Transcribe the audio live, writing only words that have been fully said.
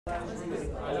I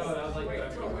know, and I was like,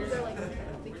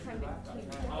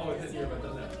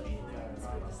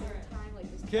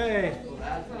 Okay.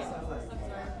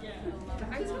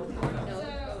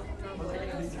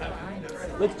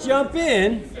 Let's jump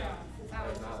in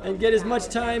and get as much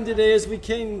time today as we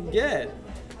can get.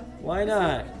 Why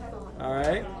not? All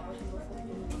right.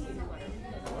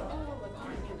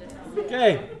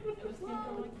 Okay.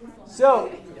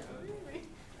 So,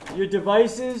 your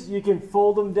devices, you can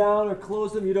fold them down or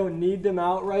close them. You don't need them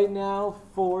out right now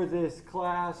for this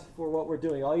class, for what we're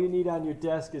doing. All you need on your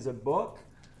desk is a book.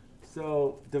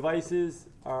 So devices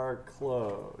are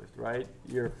closed, right?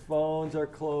 Your phones are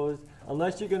closed.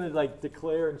 Unless you're going to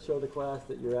declare and show the class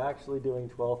that you're actually doing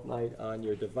 12th night on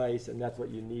your device, and that's what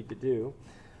you need to do.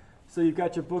 So you've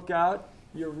got your book out.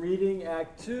 You're reading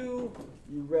Act 2.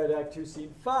 You read Act 2,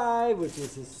 Scene 5, which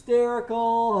is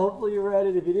hysterical. Hopefully you read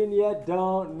it. If you didn't yet,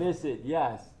 don't miss it.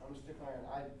 Yes? I'm just declaring,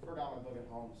 I forgot my book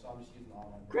at home, so I'm just using all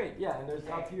my books. Great, yeah, and there's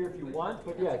up here if you want.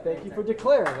 But yeah, thank you for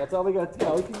declaring. That's all we got.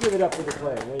 Yeah, we can give it up for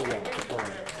declaring. There you go.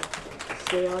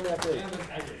 Stay on that page.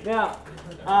 Now,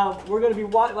 we're going to be,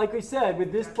 like we said,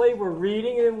 with this play, we're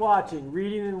reading and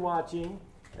watching,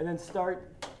 and then start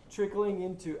trickling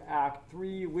into Act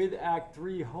 3. With Act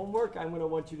 3 homework, I'm going to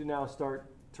want you to now start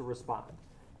to respond.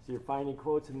 So you're finding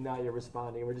quotes and now you're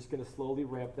responding. We're just going to slowly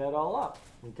ramp that all up,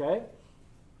 okay?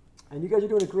 And you guys are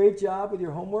doing a great job with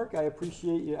your homework. I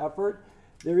appreciate your effort.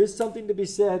 There is something to be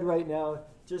said right now,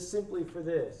 just simply for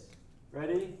this.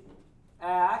 Ready?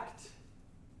 Act,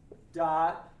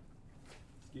 dot,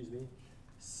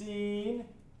 scene,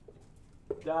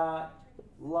 dot,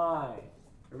 line.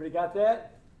 Everybody got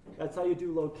that? That's how you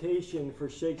do location for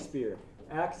Shakespeare.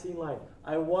 Act, scene, line.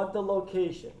 I want the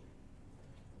location.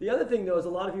 The other thing, though, is a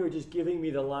lot of you are just giving me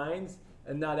the lines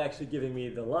and not actually giving me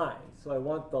the lines. So I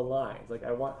want the lines.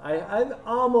 I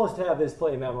almost have this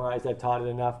play memorized. I've taught it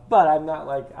enough, but I'm not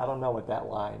I don't know what that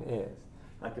line is.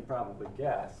 I could probably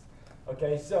guess.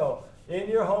 Okay, so in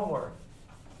your homework,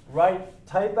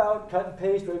 type out, cut and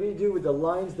paste, whatever you do with the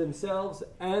lines themselves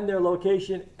and their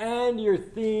location and your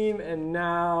theme, and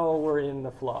now we're in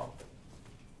the flow.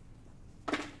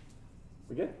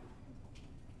 We good?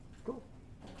 Cool.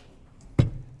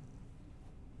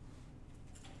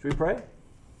 Should we pray?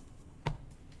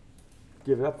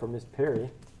 Give it up for Miss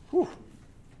Perry. Whew.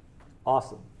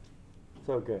 Awesome.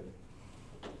 So good.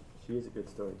 She is a good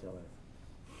storyteller.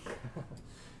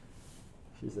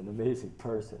 She's an amazing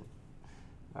person.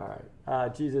 All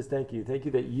right. Jesus, thank you. Thank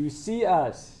you that you see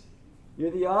us.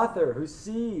 You're the author who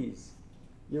sees.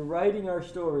 You're writing our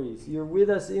stories. You're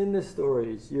with us in the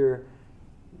stories. You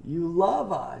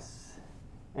love us.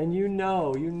 And you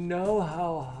know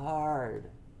how hard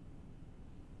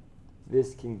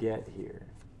this can get here.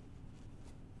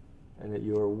 And that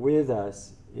you are with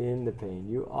us in the pain.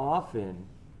 You often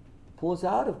pull us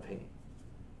out of pain.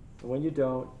 And when you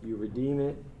don't, you redeem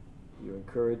it. You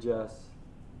encourage us.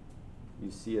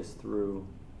 You see us through.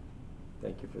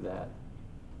 Thank you for that.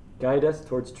 Guide us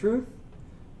towards truth.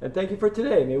 And thank you for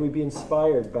today. May we be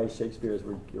inspired by Shakespeare as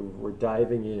we're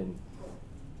diving in.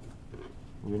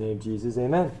 In your name, Jesus,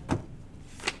 amen.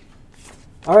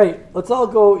 All right, let's all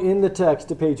go in the text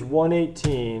to page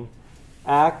 118,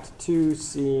 Act 2,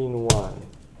 Scene 1.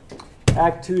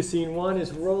 Act 2, Scene 1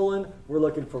 is rolling. We're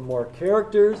looking for more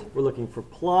characters. We're looking for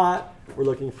plot. We're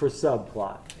looking for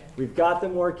subplot. We've got the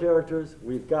more characters,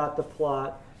 we've got the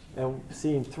plot, and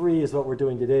Scene 3 is what we're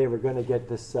doing today. We're going to get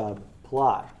the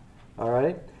subplot. All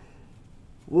right?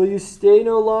 Will you stay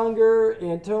no longer?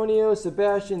 Antonio,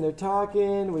 Sebastian, they're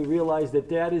talking. We realize that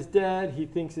Dad is dead. He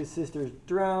thinks his sister's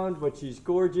drowned, but she's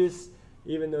gorgeous.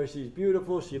 Even though she's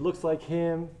beautiful, she looks like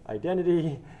him.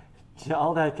 Identity,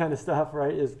 all that kind of stuff,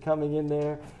 right, is coming in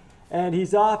there. And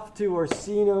he's off to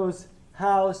Orsino's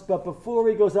house, but before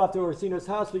he goes off to Orsino's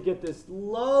house, we get this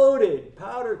loaded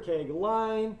powder keg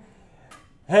line.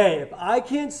 Hey, if I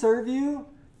can't serve you,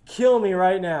 kill me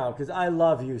right now, because I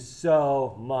love you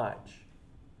so much.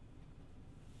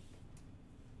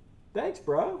 Thanks,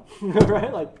 bro.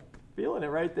 Right? Feeling it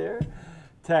right there.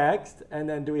 Text, and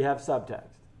then do we have subtext?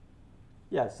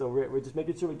 Yeah, so we're just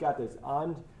making sure we got this.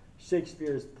 On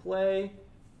Shakespeare's play,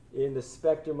 in the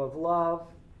spectrum of love,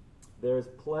 there's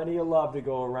plenty of love to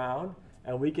go around.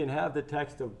 And we can have the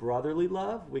text of brotherly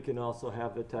love. We can also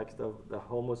have the text of the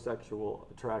homosexual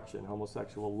attraction,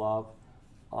 homosexual love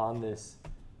in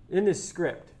this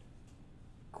script.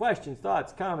 Questions,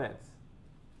 thoughts, comments?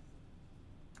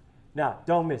 Now,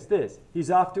 don't miss this.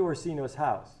 He's off to Orsino's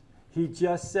house. He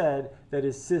just said that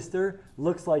his sister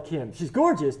looks like him. She's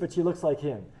gorgeous, but she looks like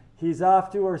him. He's off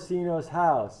to Orsino's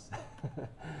house.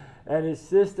 And his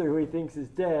sister, who he thinks is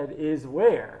dead, is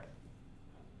where?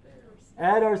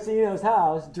 at Orsino's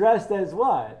house dressed as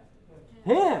what?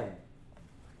 Him.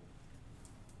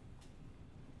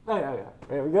 Oh,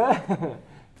 there we go.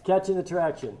 Catching the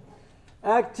traction.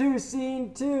 Act 2,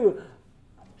 scene 2.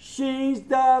 She's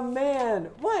the man.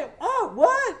 What? Oh,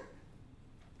 what?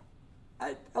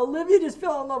 Olivia just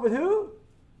fell in love with who?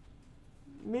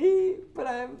 Me? But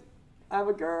I'm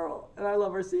a girl, and I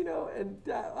love Orsino, and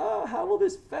how will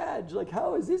this fadge? Like,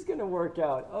 how is this going to work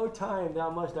out? Oh, time, thou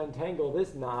must untangle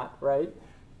this knot, right?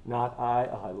 Not I.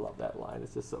 Oh, I love that line.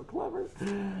 It's just so clever.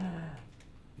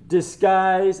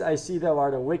 Disguise, I see thou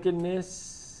art a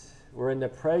wickedness, wherein the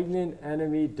pregnant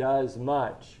enemy does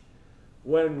much.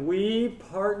 When we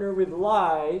partner with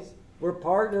lies, we're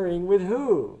partnering with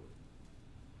who?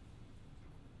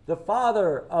 The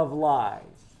father of lies.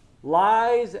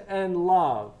 Lies and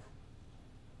love.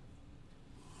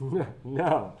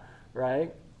 No,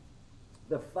 right?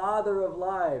 The father of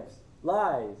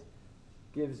lies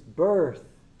gives birth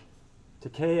to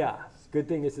chaos. Good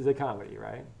thing this is a comedy,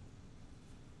 right?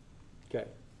 Okay.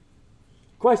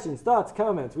 Questions, thoughts,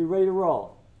 comments? We ready to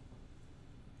roll?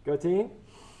 Go team.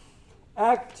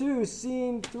 Act 2,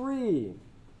 scene 3.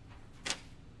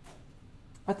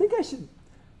 I think I should.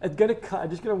 I'm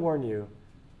just gonna warn you.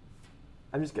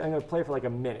 I'm gonna play for like a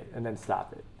minute and then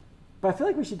stop it. But I feel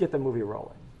like we should get the movie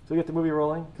rolling. So we get the movie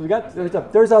rolling? Because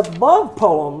there's a love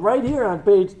poem right here on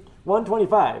page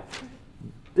 125.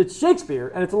 It's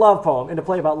Shakespeare, and it's a love poem and a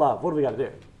play about love. What do we got to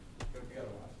do?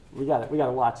 We got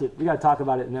to watch it. We got to talk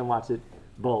about it and then watch it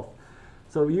both.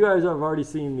 So you guys have already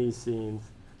seen these scenes,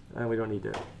 and we don't need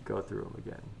to go through them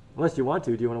again. Unless you want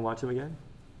to. Do you want to watch them again?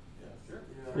 Yeah, sure.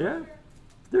 Yeah?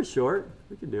 They're short.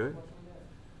 We can do it.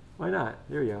 Why not?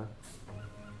 There you go.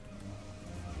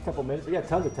 A couple minutes. We got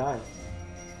tons of time.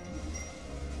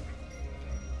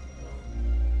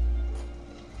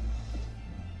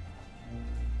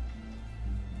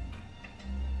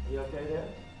 You okay there?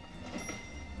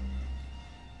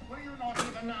 Were you not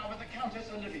even now with the Countess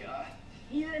Olivia?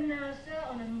 Even now, sir,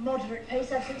 on a moderate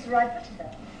pace, I've since arrived at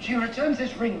her. She returns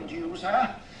this ring to you,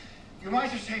 sir. You might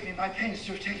have saved me my pains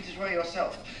to have taken it away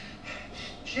yourself.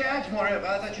 She adds,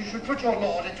 moreover, that you should put your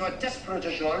lord into a desperate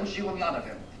assurance she will none of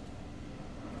him.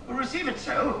 Well, receive it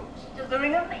so. Took the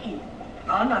ring of me.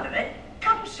 Oh, none of it.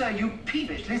 Come, sir, you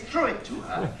peevishly throw it to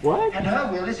her. What? And her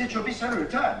will is it should be so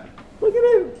returned. Look at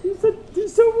him.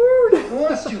 He's so rude.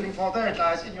 All stupid, for there it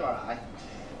lies in your eye.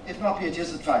 If not be it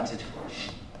is that finds it.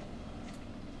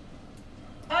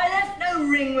 I left no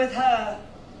ring with her.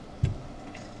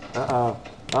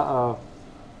 Uh-oh.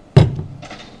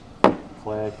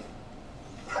 Click.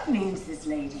 What means this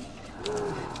lady?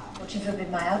 Would you have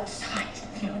been my outside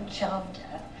if you had charmed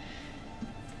her?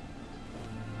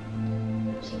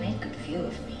 She made good view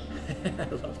of me. I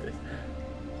love this.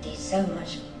 Did so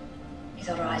much. He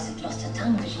thought her eyes had lost her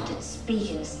tongue because she did speak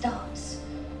in starts.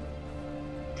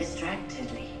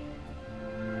 Distractedly.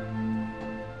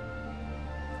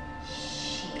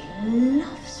 She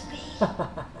loves me.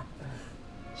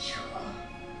 Sure.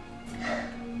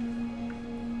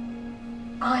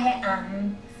 I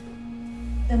am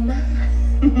the man.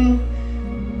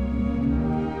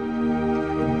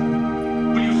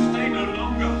 Will you stay no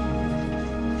longer?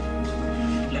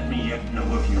 Let me yet know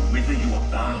of you, whither you are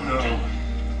bound. No.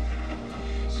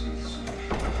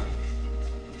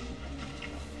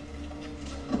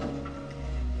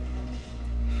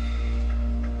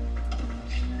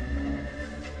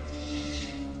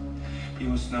 You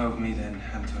must know of me then,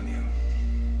 Antonio.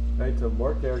 Right, so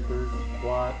more characters,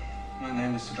 plot. My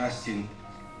name is Sebastian.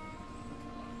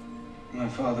 My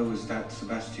father was that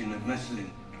Sebastian of Messlin,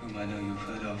 whom I know you've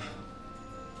heard of.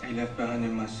 He left behind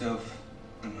him myself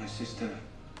and my sister,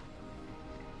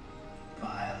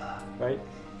 Viola. Right?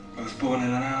 Both born in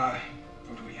an hour,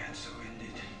 but we had so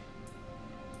ended.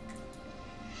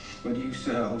 But you,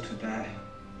 sir, all to die.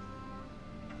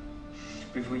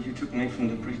 Before you took me from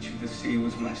the breach of the sea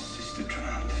was my sister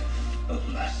drowned.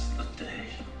 Alas, the day.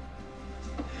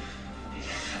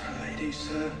 A lady,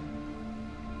 sir.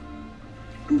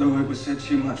 And though it was said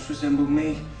she much resembled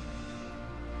me,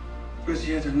 was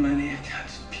yet on many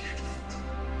accounts beautiful.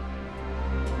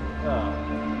 Oh.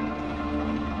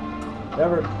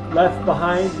 Never left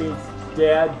behind means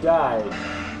dad died,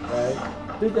 right?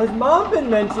 Has mom been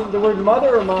mentioned, the word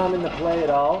mother or mom in the play at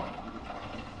all?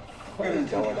 What is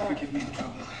going on? Forgive me the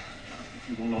trouble. If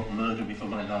you will not murder me for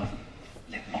my love,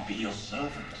 let me be your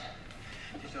servant.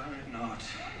 Desire it not.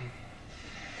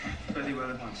 Very well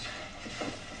at once.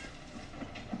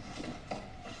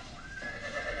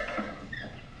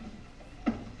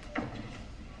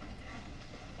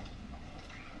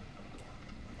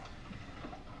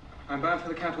 I'm bound for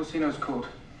the Count Orsino's court.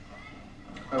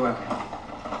 Oh well.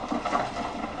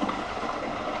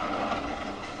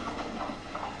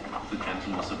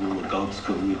 will the gods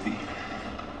go with thee?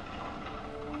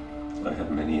 I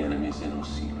have many enemies in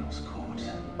Orsino's court.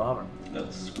 Bummer.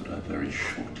 Else would I very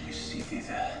shortly see thee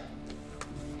there.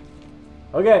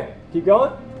 Okay, keep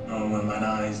going. Oh, when mine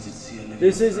eyes did see a living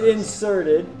This is person,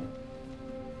 inserted.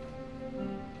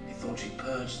 methought she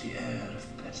purged the air of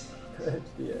pestilence.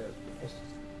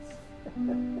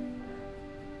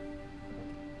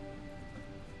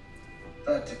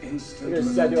 That instant We're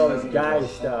gonna do all this turned guy to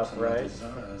stuff, heart and right?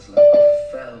 desires like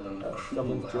fell and cruel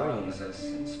someone's joining eyes has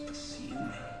since perceived me.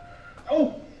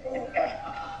 Oh!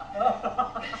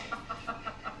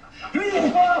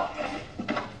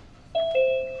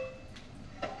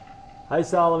 Hi,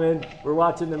 Solomon. We're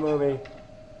watching the movie.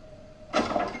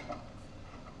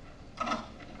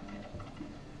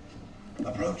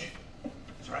 Approach.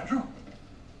 Sir Andrew.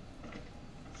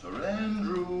 Sir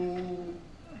Andrew.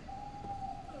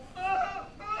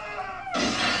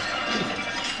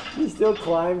 He still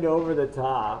climbed over the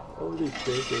top. What was he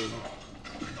thinking?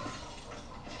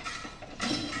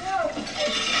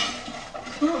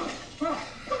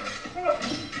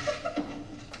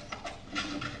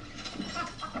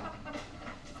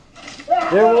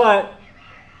 They're what?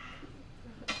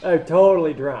 They're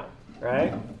totally drunk,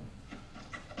 right?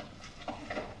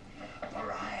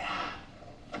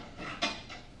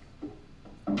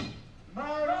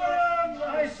 Madam,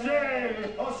 I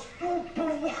say, a stoup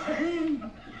of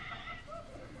wine.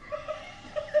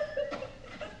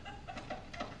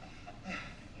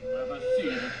 You ever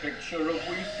seen a picture of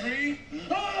we three?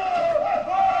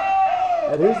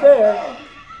 And who's there?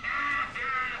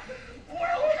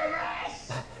 Welcome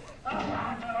us!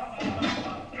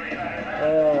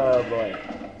 Oh boy.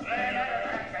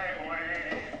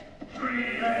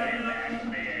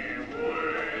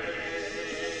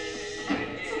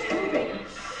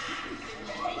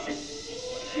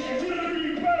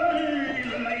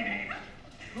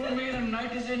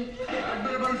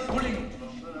 Admirable fooling.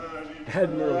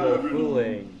 Admirable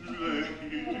fooling.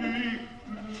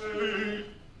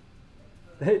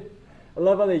 I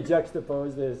love how they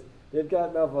juxtapose this. They've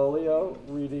got Malvolio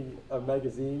reading a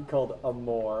magazine called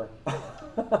Amor.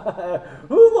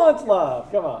 Who wants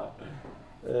love? Come on.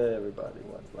 Everybody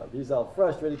wants love. He's all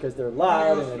frustrated because they're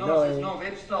loud and annoying. No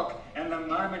whipstock, and the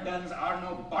myrmidons are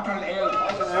no bottle ale.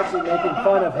 They're actually making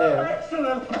fun of him.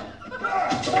 Excellent!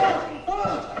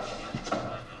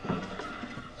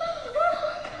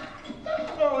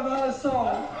 Oh, not a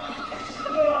song.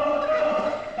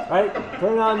 Right?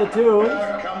 Turn on the tunes.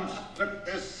 There comes, look,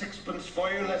 there's sixpence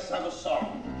for you, let's have a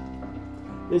song.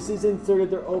 This is inserted.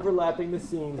 They're overlapping the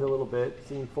scenes a little bit.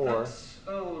 Scene 4. That's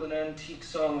old, an antique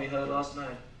song we heard last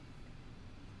night.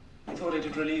 I thought it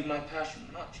would relieve my passion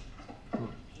much.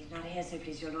 He's not here, so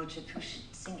please, your lordship, who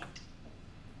should sing it?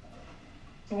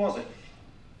 Who was it?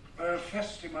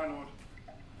 Festi, my lord.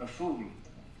 A fool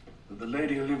that the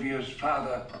Lady Olivia's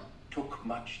father took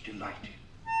much delight in.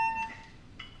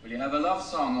 Will you have a love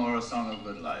song or a song of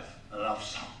good life? A love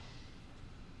song.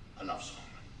 A love song.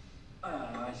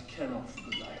 I care not for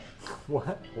good life.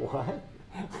 What? What?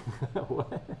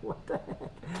 What the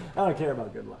heck? I don't care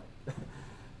about good life.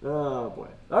 Oh boy.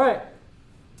 All right.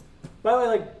 By the way,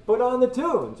 like, put on the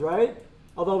tunes, right?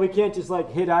 Although we can't just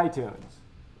like hit iTunes,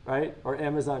 right? Or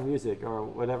Amazon Music or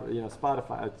whatever,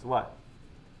 Spotify. It's what?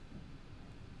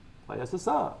 Play us a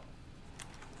song.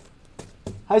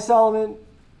 Hi, Solomon.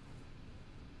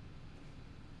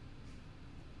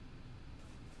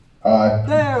 Hi.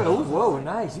 There. Oh, whoa,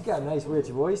 nice. You got a nice rich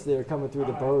voice there coming through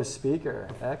the Bose speaker.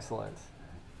 Excellent.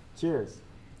 Cheers.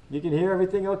 You can hear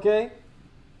everything okay?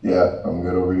 Yeah, I'm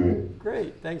good over here.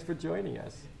 Great. Thanks for joining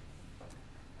us.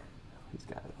 He's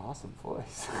got an awesome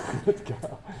voice. Let's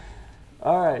go.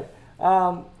 All right.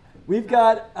 We've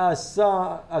got a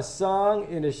song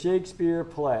in a Shakespeare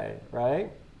play,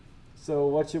 right? So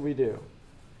what should we do?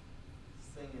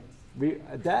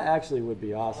 That actually would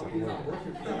be awesome.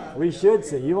 We should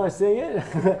sing. You want to sing it?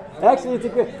 Actually, it's a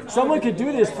good. Someone could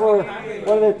do this for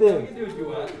one of their things.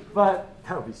 But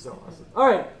that would be so awesome. All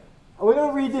right, we're going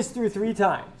to read this through 3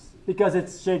 times because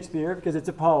it's Shakespeare, because it's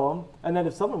a poem, and then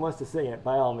if someone wants to sing it,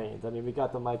 by all means. I mean, we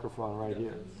got the microphone right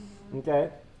here. Okay.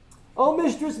 Oh,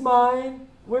 mistress mine,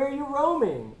 where are you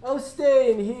roaming? Oh,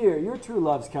 stay and hear. Your true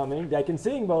love's coming. That can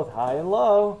sing both high and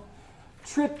low.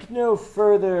 Trip no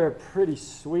further, pretty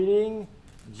sweeting,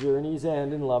 journey's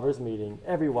end and lovers meeting,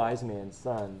 every wise man's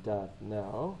son doth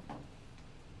know.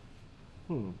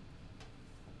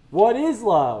 What is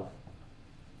love?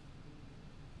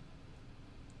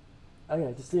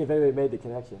 Okay, to see if anybody made the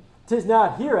connection. 'Tis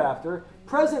not hereafter,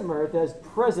 present mirth as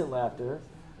present laughter.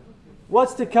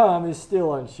 What's to come is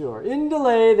still unsure. In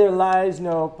delay there lies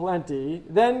no plenty.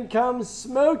 Then comes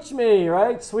smooch me,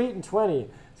 right? Sweet and 20.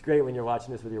 It's great when you're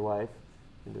watching this with your wife.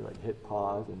 You can do like hit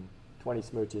pause and 20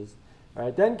 smooches. All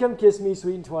right, then come kiss me,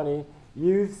 sweet and 20.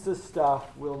 Youth's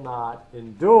stuff will not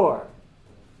endure.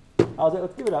 How's that?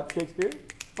 Let's give it up, Shakespeare.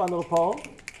 Fun little poem.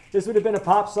 This would have been a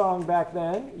pop song back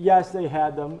then. Yes, they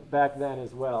had them back then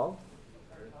as well.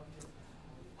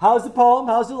 How's the poem?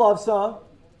 How's the love song?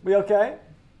 We okay?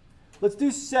 Let's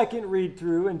do second read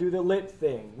through and do the lit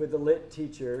thing with the lit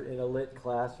teacher in a lit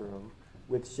classroom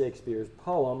with Shakespeare's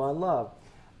poem on love.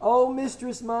 Oh,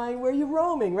 mistress mine, where you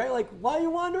roaming, right? Like, why are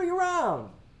you wandering around?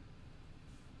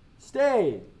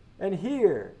 Stay and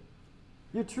hear.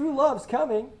 Your true love's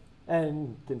coming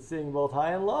and can sing both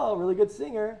high and low. Really good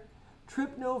singer.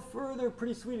 Trip no further,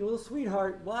 pretty sweetie, little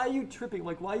sweetheart. Why are you tripping?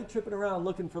 Like, why are you tripping around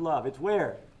looking for love? It's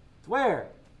where? It's where?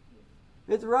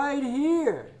 It's right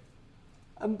here.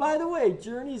 And by the way,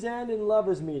 journeys end in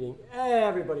lovers' meeting.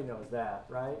 Everybody knows that,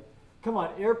 right? Come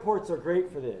on, airports are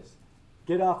great for this.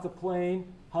 Get off the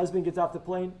plane. Husband gets off the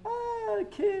plane. The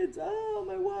kids. Oh,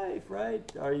 my wife, right?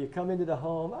 Or you come into the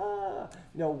home.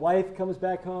 Wife comes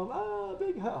back home.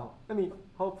 Big home. I mean,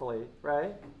 hopefully,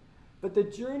 right? But the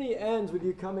journey ends with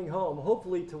you coming home,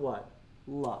 hopefully to what?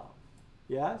 Love.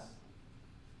 Yes?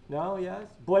 No? Yes?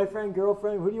 Boyfriend,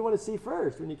 girlfriend, who do you want to see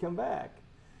first when you come back?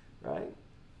 Right?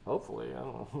 Hopefully. I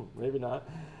don't know. Maybe not.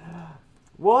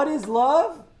 What is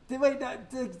love? Did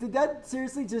that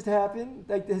seriously just happen?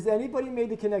 Like, has anybody made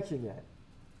the connection yet?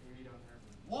 Baby, don't hurt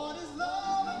me. What is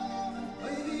love?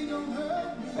 Baby, don't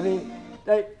hurt me. I mean,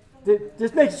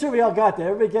 just make sure we all got that.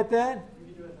 Everybody get that?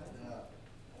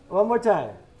 One more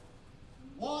time.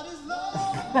 What is love?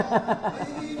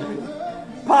 Baby, don't hurt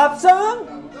me. Pop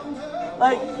song?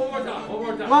 Like, One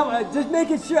more time. well, just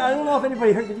making sure. I don't know if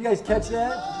anybody heard. Did you guys catch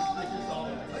that?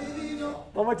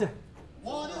 One more time.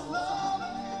 What is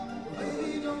love?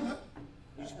 Baby, don't hurt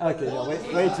me. Okay, no,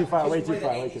 way too far.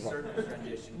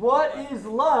 What is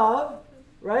love?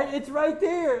 Right? It's right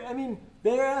there. I mean,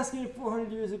 they're asking it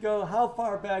 400 years ago. How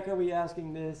far back are we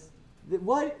asking this?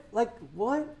 What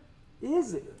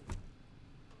is it?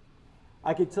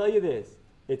 I can tell you this.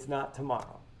 It's not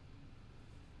tomorrow.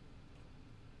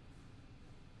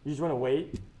 You just want to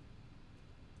wait?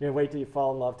 You're going to wait till you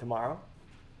fall in love tomorrow?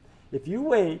 If you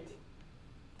wait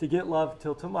to get love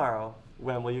till tomorrow,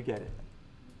 when will you get it?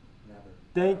 Never.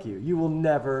 Thank you. You will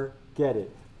never get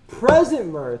it. Present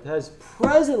mirth has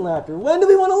present laughter. When do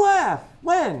we want to laugh?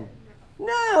 When? Now.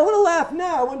 I want to laugh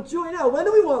now. I want joy now. When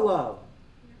do we want love?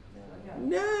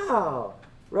 Now.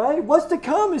 Right? What's to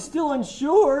come is still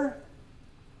unsure.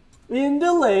 In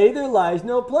delay, there lies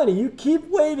no plenty. You keep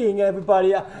waiting,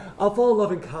 everybody. I'll fall in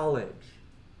love in college.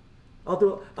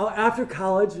 After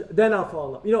college, then I'll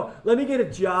fall in love. Let me get a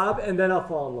job, and then I'll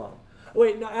fall in love.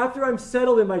 Wait, now after I'm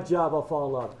settled in my job, I'll fall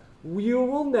in love. You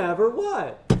will never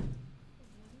what?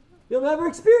 You'll never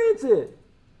experience it.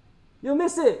 You'll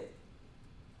miss it.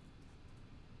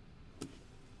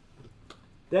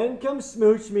 Then comes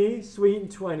smooch me, sweet and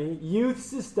 20.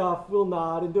 Youth's stuff will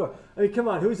not endure. I mean, come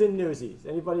on, who's in Newsies?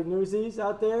 Anybody Newsies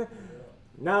out there?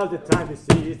 Now's the time to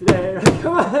seize the day.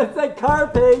 Come on, it's like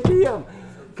carpe diem.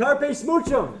 Carpe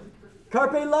smooch 'em.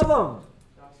 Carpe love 'em.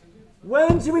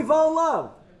 When should we fall in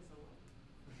love?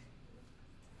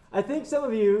 I think some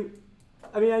of you,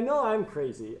 I know I'm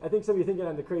crazy. I think some of you think that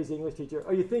I'm the crazy English teacher,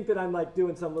 or you think that I'm like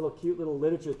doing some little cute little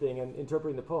literature thing and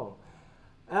interpreting the poem.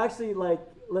 Actually,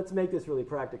 let's make this really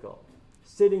practical.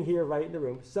 Sitting here right in the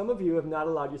room, some of you have not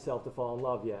allowed yourself to fall in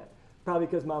love yet. Probably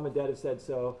because mom and dad have said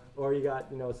so, or you got,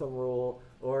 some rule,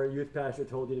 or a youth pastor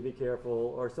told you to be careful,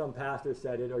 or some pastor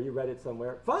said it, or you read it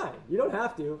somewhere. Fine, you don't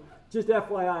have to. Just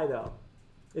FYI though.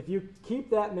 If you keep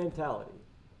that mentality,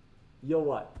 you'll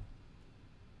what?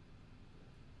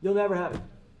 You'll never have it.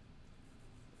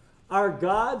 Our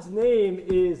God's name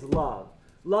is love.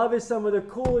 Love is some of the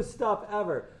coolest stuff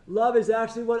ever. Love is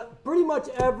actually what pretty much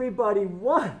everybody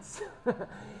wants.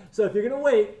 So if you're going to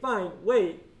wait, fine,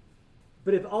 wait.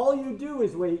 But if all you do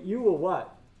is wait, you will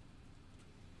what?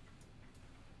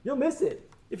 You'll miss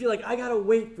it. If you're like, I got to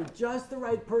wait for just the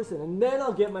right person, and then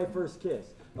I'll get my first kiss.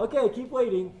 Okay, keep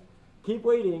waiting,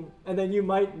 and then you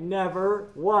might never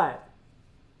what?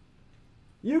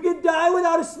 You could die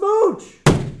without a smooch.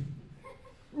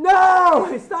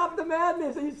 No! Stop the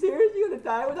madness. Are you serious? You're going to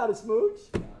die without a smooch?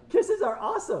 Kisses are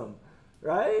awesome,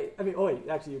 right?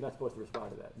 Actually, you're not supposed to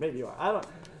respond to that. Maybe you are. I don't know.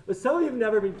 But some of you have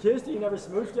never been kissed or you never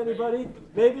smooched anybody.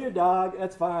 Maybe your dog.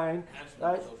 That's fine.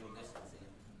 Right?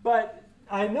 But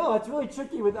I know, it's really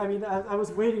tricky I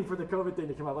was waiting for the COVID thing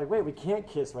to come out. Like, wait, we can't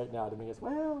kiss right now. To me, it's,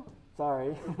 well,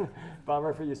 sorry.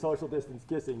 Bummer for you social distance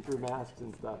kissing through masks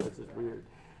and stuff. It's just weird,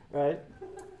 right?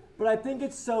 But I think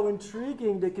it's so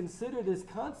intriguing to consider this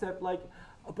concept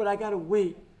but I got to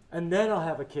wait And then I'll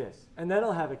have a kiss. And then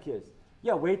I'll have a kiss.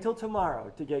 Yeah, wait till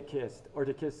tomorrow to get kissed or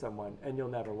to kiss someone, and you'll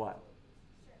never what?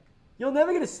 You'll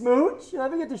never get a smooch. You'll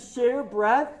never get to share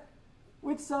breath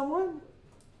with someone.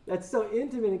 That's so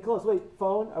intimate and close. Wait,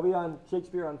 phone? Are we on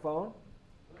Shakespeare on phone?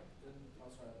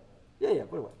 Yeah,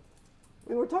 put it away. I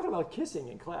mean, we're talking about kissing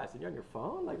in class, and you're on your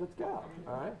phone? Like, let's go.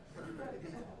 All right?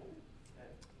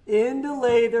 In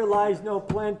delay there lies no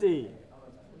plenty.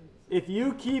 If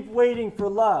you keep waiting for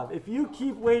love, if you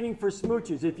keep waiting for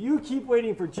smooches, if you keep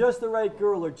waiting for just the right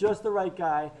girl or just the right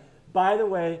guy, by the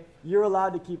way, you're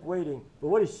allowed to keep waiting. But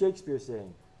what is Shakespeare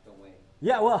saying? Don't wait.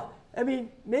 Yeah, well, I mean,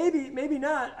 maybe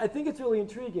not. I think it's really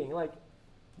intriguing. Like,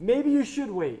 maybe you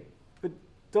should wait. But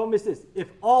don't miss this. If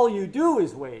all you do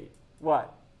is wait,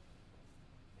 what?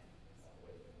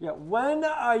 Yeah, when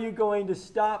are you going to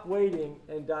stop waiting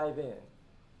and dive in?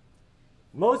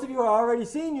 Most of you are already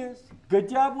seniors. Good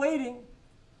job waiting.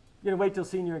 You're going to wait till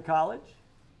senior in college?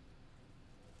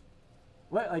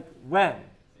 What, like when?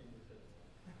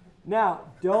 Now,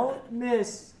 don't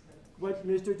miss what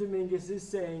Mr. Dominguez is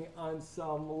saying on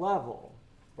some level,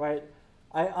 right?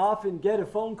 I often get a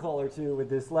phone call or two with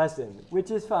this lesson,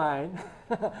 which is fine.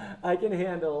 I can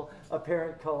handle a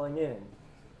parent calling in.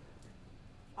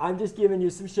 I'm just giving you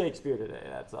some Shakespeare today,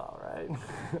 that's all, right?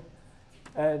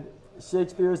 And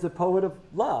Shakespeare is the poet of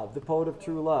love, the poet of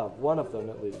true love, one of them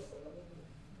at least.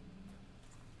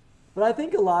 But I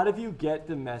think a lot of you get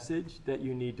the message that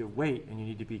you need to wait and you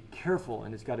need to be careful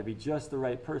and it's got to be just the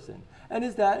right person. And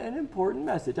is that an important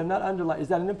message? I'm not underlining. Is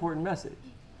that an important message?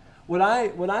 What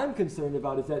I'm concerned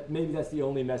about is that maybe that's the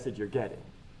only message you're getting.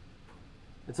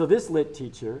 And so this lit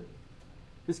teacher,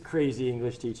 this crazy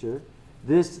English teacher,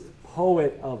 this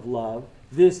poet of love,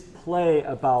 this play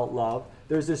about love,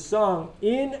 there's a song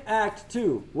in Act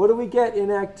 2. What do we get in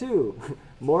Act 2?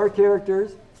 More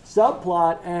characters,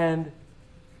 subplot, and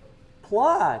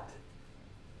plot.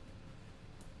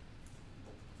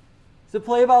 It's a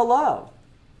play about love.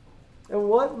 And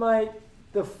what might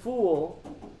the fool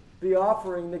be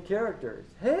offering the characters?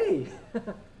 Hey,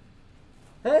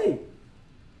 hey,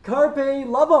 carpe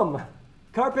love 'em,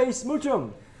 carpe smooch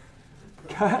 'em.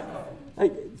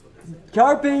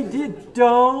 Carpe did,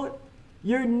 don't.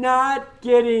 You're not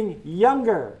getting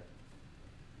younger.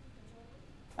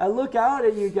 I look out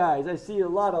at you guys. I see a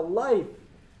lot of life,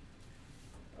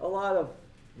 a lot of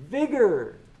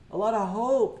vigor, a lot of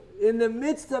hope. In the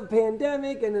midst of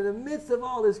pandemic and in the midst of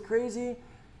all this crazy,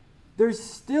 there's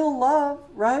still love,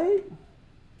 right?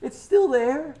 It's still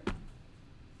there.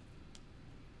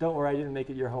 Don't worry, I didn't make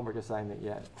it your homework assignment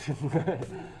yet.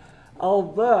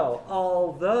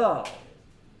 Although,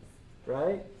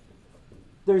 right?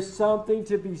 There's something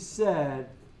to be said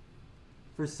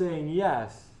for saying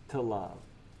yes to love.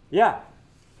 Yeah.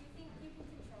 Do you think you can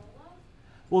control love?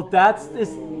 Well, that's this.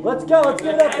 Let's go. Let's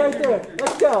get it up right there.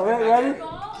 Let's go. Ready?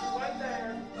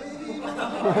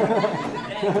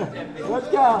 Let's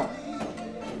go.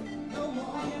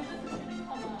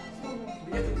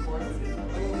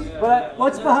 But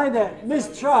what's behind that?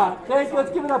 Miss Trot.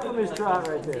 Let's give it up for Miss Trot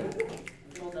right there.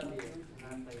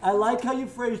 I like how you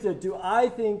phrased it. Do I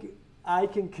think I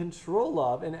can control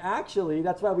love? And actually,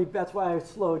 that's why I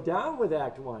slowed down with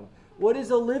Act 1. What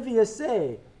does Olivia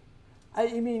say? I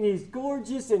mean, he's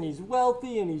gorgeous and he's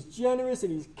wealthy and he's generous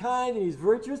and he's kind and he's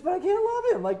virtuous, but I can't love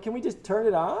him. Like, can we just turn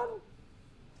it on?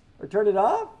 Or turn it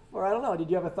off? Or I don't know. Did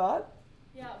you have a thought?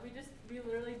 Yeah, we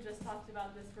literally just talked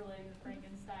about this relating to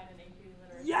Frankenstein and AP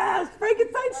literature. Yes,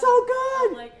 Frankenstein's so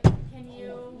good. Like, can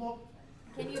you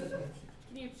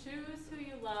choose who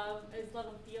you love? Is love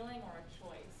a feeling or a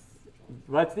choice?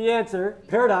 What's the answer?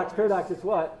 Paradox. Paradox is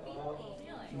what?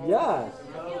 Feeling. Yes.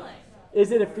 Feeling.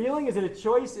 Is it a feeling? Is it a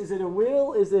choice? Is it a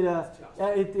will? Is it a?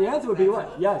 The answer would be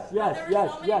what? Yes. Yes.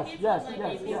 Yes. Yes. Yes.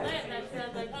 Yes. Yes. That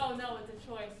said, like, oh no, it's a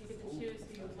choice. You get to choose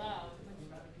who you love.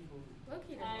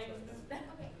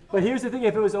 But here's the thing: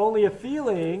 if it was only a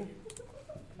feeling,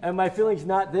 and my feeling's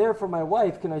not there for my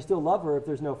wife, can I still love her if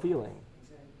there's no feeling?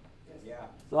 Yeah.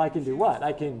 So I can do what?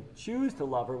 I can choose to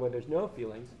love her when there's no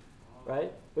feelings,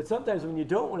 right? But sometimes when you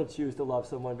don't want to choose to love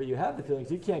someone, but you have the feelings,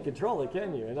 you can't control it,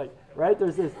 can you? And like, right?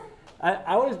 There's this.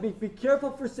 I always be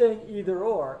careful for saying either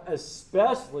or,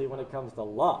 especially when it comes to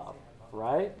love,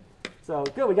 right? So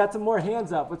good. We got some more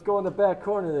hands up. Let's go in the back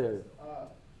corner there.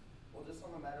 Well, just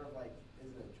on the matter of like,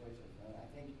 is it a choice or a feeling? I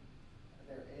think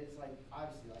there is like,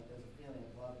 obviously, like there's a feeling of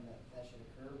love and that should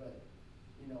occur, but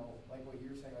you know, like what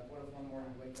you're saying, like what if one morning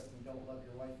you wake up and you don't love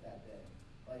your wife that day,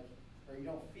 like, or you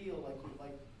don't feel like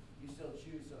you still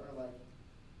choose, or like,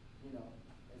 you know,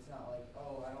 it's not like,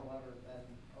 oh, I don't love her, then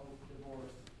divorce.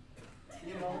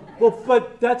 You know? Well,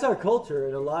 but that's our culture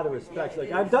in a lot of respects.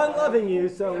 Like, I'm done loving you,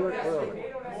 so we're over.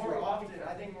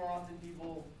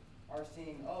 are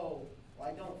seeing, oh, well,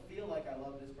 I don't feel like I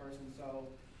love this person, so,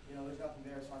 you know, there's nothing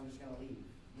there, so I'm just going to leave.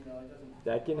 You know, it doesn't.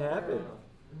 That can happen.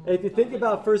 If you think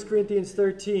about 1 Corinthians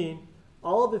 13,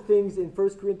 all of the things in 1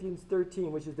 Corinthians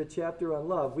 13, which is the chapter on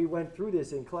love, we went through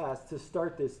this in class to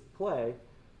start this play.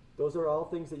 Those are all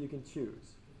things that you can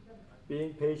choose.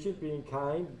 Being patient, being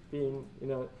kind, being,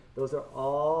 those are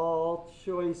all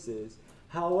choices.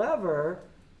 However,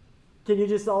 can you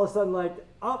just all of a sudden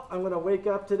I'm going to wake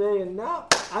up today and now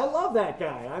I love that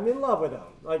guy. I'm in love with him.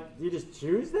 Do you just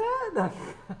choose that?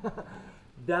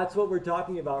 That's what we're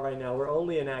talking about right now. We're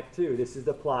only in Act 2. This is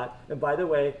the plot. And by the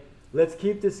way, let's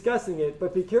keep discussing it,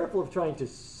 but be careful of trying to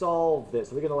solve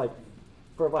this. We're going to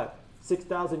for what?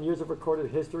 6,000 years of recorded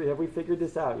history, have we figured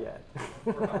this out yet?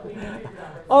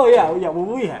 Oh, yeah, well,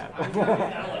 we have.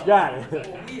 Got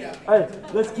it. All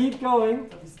right, let's keep going.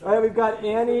 All right, we've got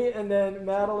Annie, and then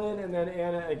Madeline, and then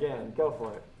Anna again. Go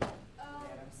for it.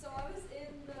 So I was in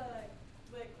the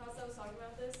class that was talking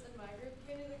about this, and my group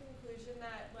came to the conclusion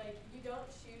that, you don't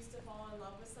choose to fall in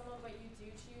love with someone, but you do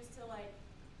choose to,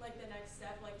 the next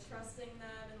step, trusting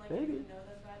them and, getting to know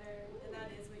them better, and that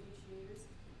is what you choose.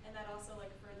 And that also,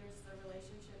 furthers the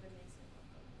relationship and makes it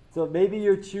love them. So maybe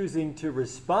you're choosing to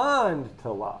respond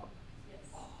to love.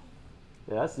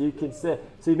 Yes, you can say,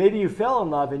 so maybe you fell in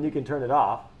love and you can turn it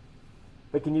off,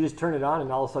 but can you just turn it on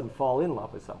and all of a sudden fall in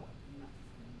love with someone?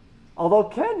 Although,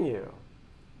 can you?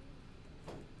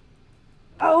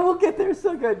 Oh, we'll get there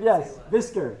so good. Yes,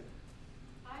 Visker.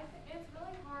 It's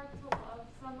really hard to love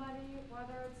somebody,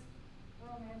 whether it's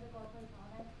romantic or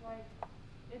platonic.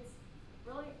 It's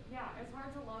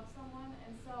hard to love someone,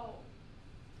 and so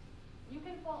you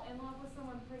can fall in love with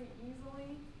someone pretty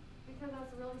easily because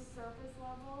that's really surface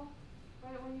level.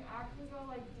 But when you actually go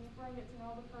deeper and get to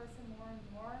know the person more and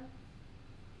more,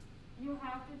 you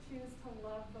have to choose to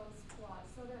love those flaws.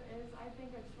 So there is, I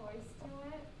think, a choice to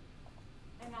it,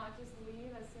 and not just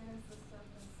leave as soon as the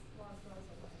surface love goes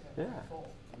away. Yeah.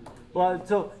 Well,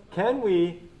 so can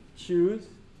we choose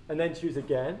and then choose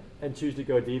again and choose to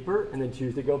go deeper and then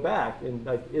choose to go back? And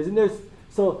isn't there?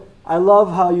 So I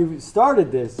love how you started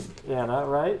this, Anna.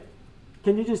 Right?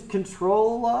 Can you just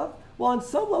control love? Well, on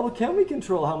some level, can we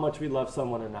control how much we love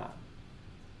someone or not?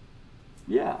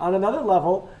 Yeah. On another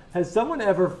level, has someone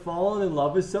ever fallen in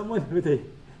love with someone who they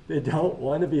don't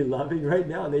want to be loving right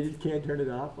now and they just can't turn it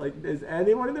off? Is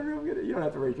anyone in the room gonna? You don't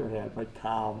have to raise your hand.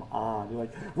 Come on. You're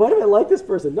like, why do I like this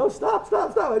person? No, stop.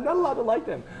 I'm not allowed to like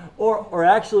them. Or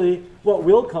actually, what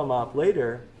will come up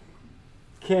later,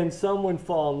 can someone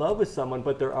fall in love with someone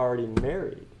but they're already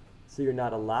married? So you're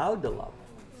not allowed to love them.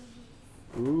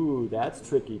 Ooh, that's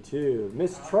tricky too.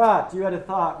 Miss Trott, you had a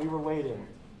thought. We were waiting.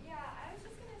 Yeah, I was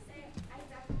just going to say, I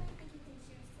definitely think you can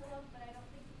choose to love, but I don't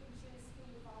think you can choose who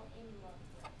you fall in love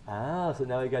with. So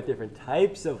now we got different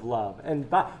types of love. And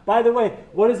by the way,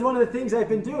 what is one of the things I've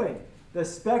been doing? The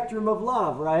spectrum of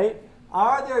love, right?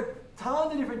 Are there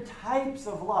tons of different types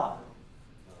of love?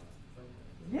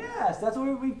 Yes, that's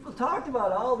what we talked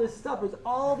about, all this stuff. There's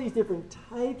all these different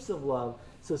types of love.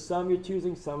 So some you're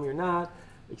choosing, some you're not,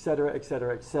 etc.,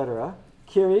 etc., etc.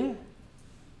 Carrie,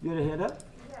 you had a hand up?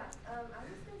 Yeah, I was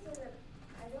just going to say that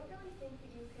I don't really think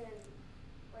that you can,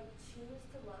 choose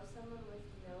to love someone with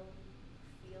no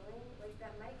feeling.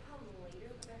 That might come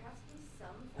later, but there has to be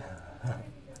some form of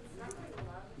it because it's not really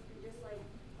love if you're just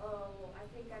I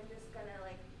think I'm just going to,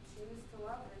 choose to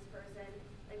love this person.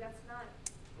 That's not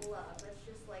love. That's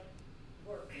just,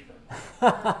 work. You're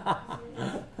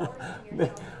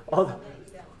just forcing yourself to do something that you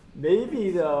don't.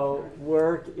 Maybe, though,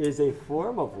 work is a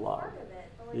form of love. Part of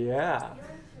it, but yeah. You have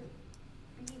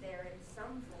to be there in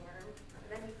some form,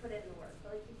 and then you put it in work.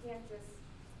 But you can't just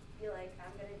be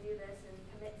I'm going to do this and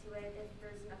commit to it if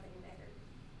there's nothing there.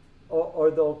 Or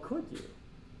though, could you?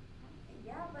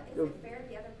 Yeah, but is it fair to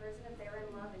the other person if they're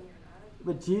in love and you're not?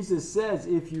 But Jesus says,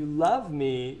 if you love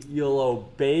me, you'll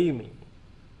obey me.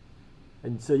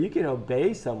 And so you can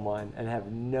obey someone and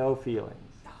have no feelings.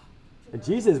 And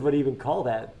Jesus would even call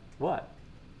that what?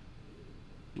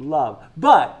 Love.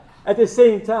 But at the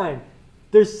same time,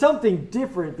 there's something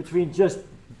different between just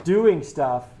doing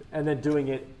stuff and then doing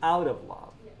it out of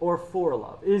love or for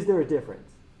love. Is there a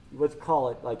difference? Let's call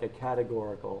it a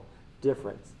categorical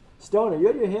difference. Stoner, you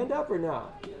had your hand up or no?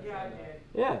 Yeah, I did.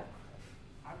 Yeah.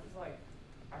 I'm just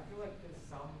I feel like there's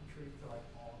some truth to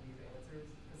all these answers.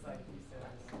 Because you said, the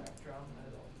spectrum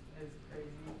is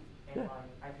crazy. And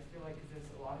I just feel because there's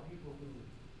a lot of people who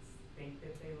think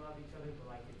that they love each other,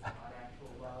 but it's not actual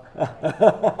love.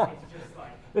 It's just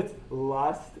it's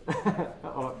lust. Yeah.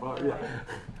 Yeah.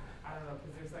 I don't know,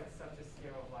 because there's such a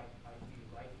scale of do you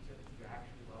like each other? Do you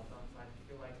actually love them? So I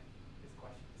feel this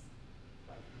question is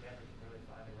you never can really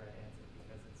find the right answer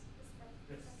because it's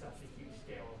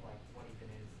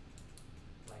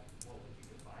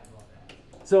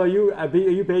So are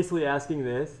you basically asking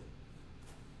this?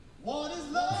 What is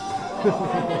love?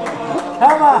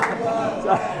 Come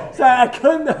on! Sorry, I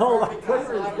couldn't hold. I couldn't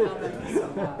resist.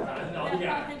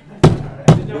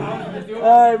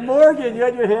 All right, Morgan, you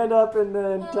had your hand up, and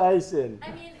then Tyson.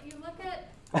 I mean, you look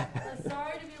at,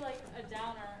 sorry to be like a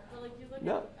downer, but like you look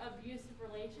No. at abusive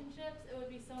relationships, it would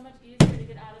be so much easier to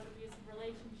get out of abusive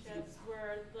relationships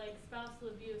where like spousal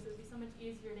abuse, it would be so much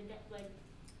easier to get like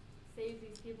save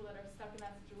these people that are stuck in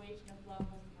that situation if love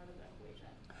wasn't part of the equation.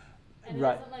 And it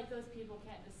Right. isn't like those people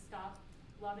can't just stop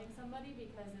loving somebody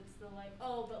because it's the like,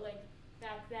 oh, but like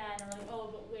back then, or like,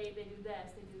 oh, but wait, they do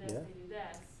this, they do this, Yeah. they do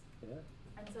this. Yeah.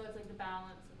 And so it's like the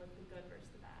balance of like the good versus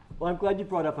the bad. Well, I'm glad you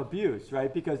brought up abuse,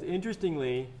 right? Because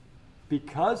interestingly,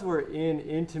 because we're in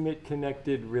intimate,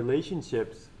 connected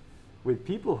relationships with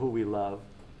people who we love,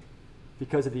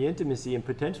 because of the intimacy and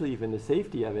potentially even the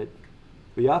safety of it,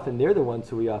 they're the ones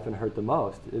who we often hurt the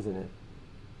most, isn't it?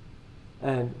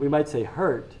 And we might say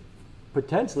hurt.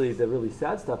 Potentially, the really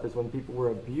sad stuff is when people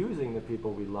were abusing the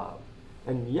people we love.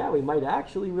 And yeah, we might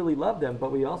actually really love them,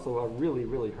 but we also are really,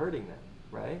 really hurting them,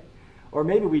 right? Or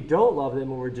maybe we don't love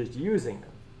them and we're just using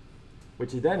them,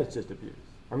 which then it's just abuse.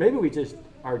 Or maybe we just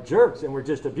are jerks and we're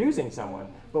just abusing someone,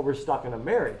 but we're stuck in a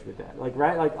marriage with that. Like,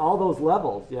 right? Like all those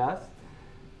levels, yes?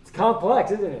 It's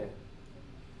complex, isn't it?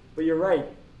 But you're right.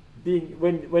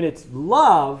 When it's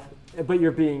love, but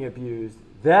you're being abused,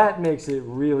 that makes it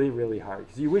really, really hard.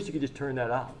 Because you wish you could just turn that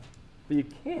off, but you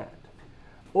can't.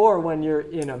 Or when you're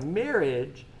in a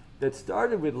marriage that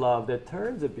started with love that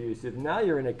turns abusive, now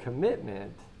you're in a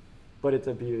commitment, but it's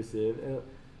abusive,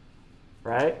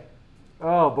 right?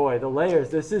 Oh boy, the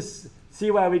layers. See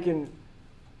why we can,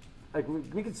 like,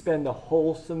 we could spend the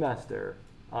whole semester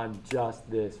on just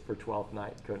this for 12th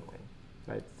night, couldn't we?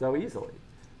 Right? So easily.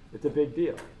 It's a big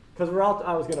deal. Because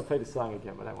I was going to play the song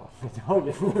again, but I won't.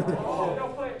 Okay.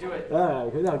 Don't play it. Do it. All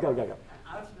right, no, go.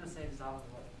 I was just going to say this off of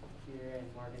what Kira and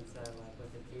Morgan said, like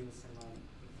with abuse and like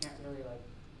you can't really like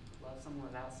love someone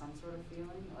without some sort of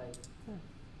feeling. Like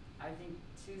I think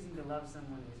choosing to love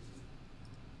someone is just,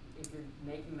 if you're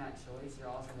making that choice, you're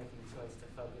also making the choice to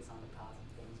focus on the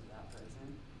positive things of that person,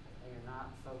 and you're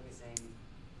not focusing,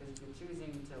 because if you're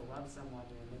choosing to love someone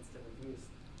in the midst of abuse,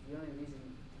 the only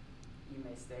reason you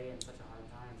may stay in such a hard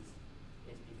times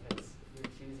is because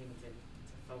you're choosing to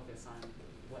focus on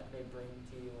what they bring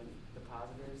to you and the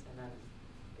positives, and then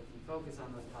if you focus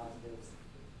on those positives,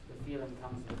 the feeling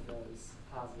comes with those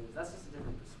positives. That's just a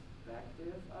different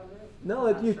perspective of it. No,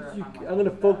 I'm going to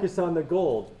that. focus on the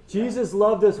gold. Jesus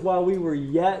loved us while we were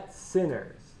yet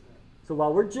sinners. So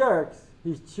while we're jerks,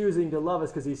 he's choosing to love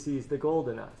us because he sees the gold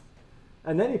in us.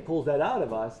 And then he pulls that out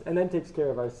of us and then takes care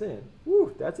of our sin.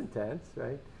 Woo, that's intense,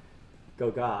 right? Go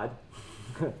God.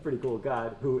 Pretty cool,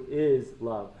 God, who is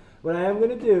love. What I am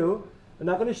going to do, I'm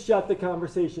not going to shut the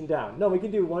conversation down. No, we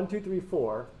can do 1, 2, 3,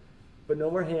 4, but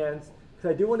no more hands.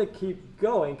 Because I do want to keep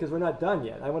going because we're not done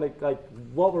yet. I want to, like,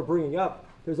 what we're bringing up,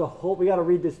 we got to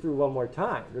read this through one more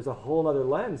time. There's a whole other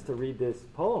lens to read this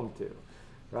poem to,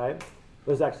 right?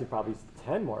 There's actually probably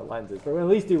 10 more lenses, but we'll at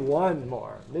least do one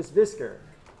more. Miss Visker.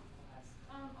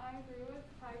 I agree with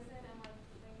Tyson and like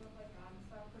the thing with like God and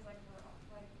stuff, because like we're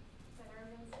like sinners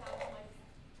and stuff. Like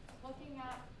looking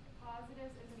at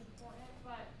positives is important,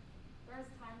 but there's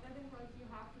times I think where like you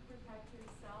have to protect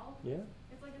yourself. Yeah.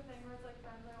 It's like a thing where it's like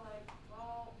friends are like,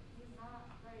 well, he's not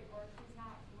great or she's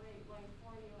not great like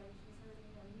for you, like she's hurting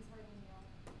you or he's hurting you.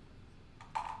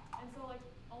 And so like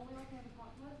only looking at the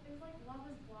what is like love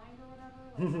is blind or whatever,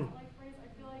 like that like phrase,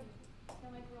 I feel like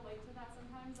can like relate to that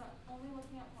sometimes, that only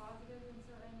looking at positives in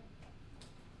certain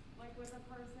like with a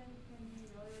person can be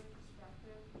really like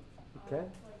destructive. Okay.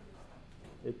 Like yourself.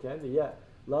 It can be, yeah.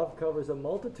 Love covers a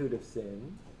multitude of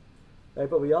sins, right?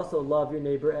 But we also love your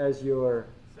neighbor as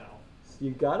yourself.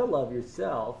 You got to love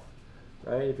yourself,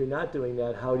 right? If you're not doing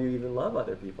that, how do you even love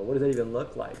other people? What does that even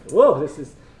look like? Whoa, this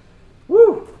is,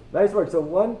 woo, nice work. So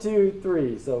 1, 2,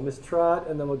 3. So Miss Trot,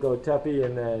 and then we'll go Teppy,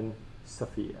 and then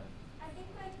Sophia. I think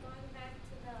like going back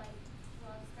to the like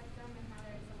love spectrum and how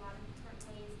there's a lot of different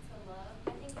ways to love.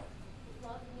 I think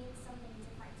love means something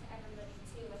different to everybody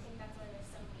too. I think that's why there's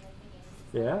so many opinions.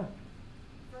 Yeah.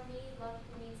 For me, love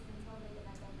can mean something totally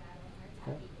different than that and her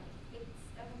Teppy. Like it's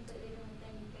a completely different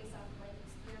thing based off of like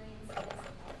experiences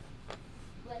and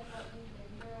like what you've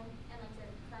been through and like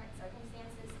your current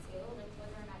circumstances too. Like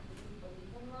whether or not you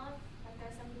believe in love. Like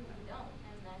there's some people who don't,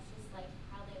 and that's just like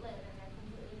how they live, and they're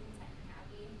completely content and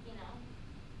happy, you know.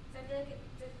 So I feel like it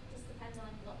just depends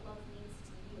on like what love means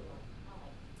to you, on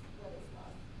like what is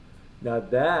love. Now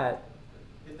that,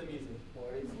 Hit the music.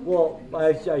 well,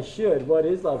 I should. What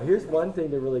is love? Here's one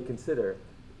thing to really consider.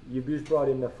 you just brought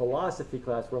in the philosophy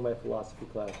class. Where my philosophy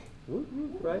class?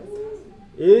 Right?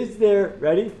 Is there,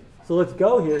 ready? So let's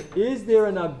go here. Is there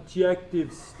an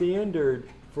objective standard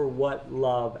for what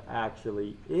love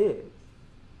actually is?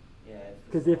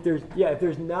 Because if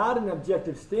there's not an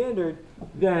objective standard,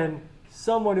 then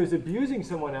someone who's abusing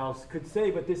someone else could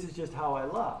say, but this is just how I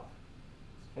love.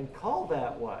 And call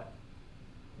that what?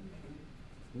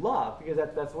 Love, because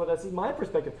that's my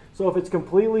perspective. So if it's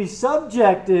completely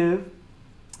subjective,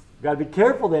 you've got to be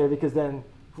careful there, because then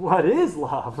what is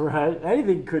love, right?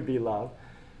 Anything could be love.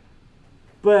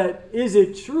 But is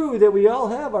it true that we all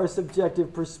have our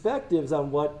subjective perspectives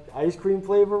on what ice cream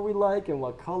flavor we like, and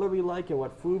what color we like, and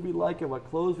what food we like, and what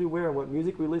clothes we wear, and what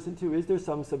music we listen to? Is there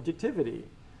some subjectivity?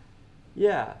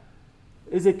 Yeah.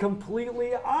 Is it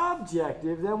completely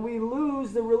objective? Then we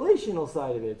lose the relational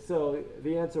side of it. So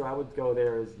the answer I would go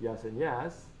there is yes and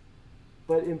yes.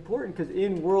 But important, because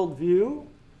in worldview,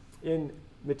 in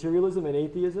materialism and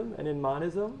atheism and in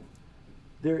monism,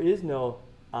 there is no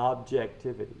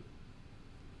objectivity.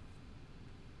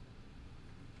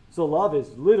 So love is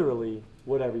literally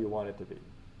whatever you want it to be.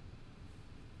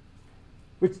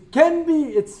 Which can be,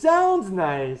 it sounds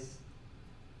nice,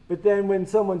 but then when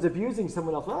someone's abusing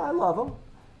someone else, I love them.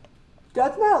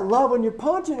 That's not love when you're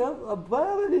punching them.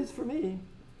 Well, it is for me.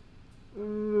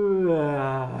 We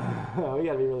got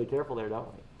to be really careful there, don't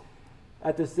we?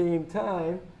 At the same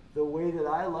time, the way that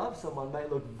I love someone might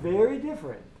look very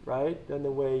different, right, than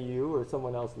the way you or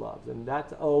someone else loves. And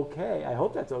that's okay. I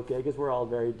hope that's okay, because we're all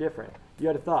very different. You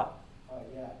had a thought?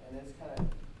 Yeah, and it's kind of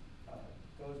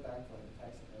goes back to like the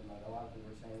text, and like a lot of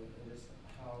people were saying, and just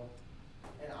how,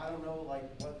 and I don't know like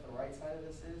what the right side of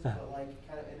this is, but like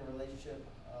kind of in a relationship,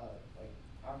 like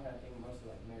I'm kind of thinking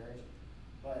mostly like marriage,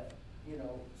 but you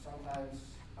know sometimes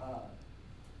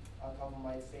a couple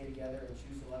might stay together and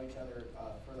choose to love each other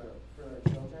for their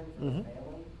children, for their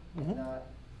family, and not,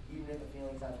 even if the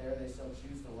feeling's not there, they still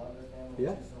choose to love their family,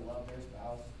 choose to love their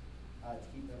spouse, to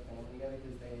keep their family together,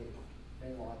 because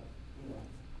they want,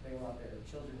 they want their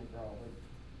children to grow with,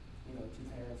 two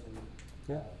parents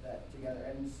and that together,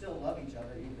 and still love each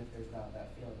other even if there's not that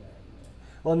feeling there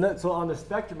anymore. Well, so on the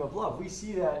spectrum of love, we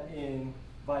see that in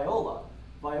Viola.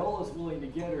 Viola's willing to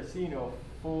get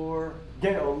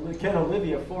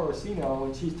Olivia for Orsino,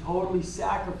 and she's totally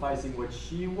sacrificing what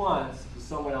she wants so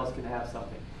someone else can have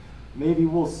something. Maybe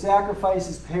we'll sacrifice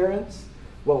as parents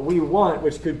what we want,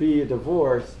 which could be a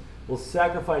divorce. We'll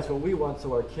sacrifice what we want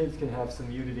so our kids can have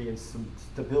some unity and some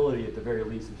stability, at the very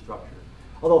least, in structure.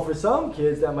 Although for some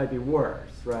kids that might be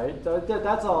worse, right? So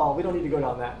that's all. We don't need to go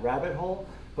down that rabbit hole.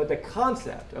 But the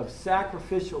concept of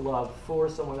sacrificial love for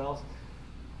someone else,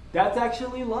 that's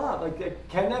actually love. Like,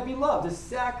 can that be love? To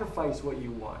sacrifice what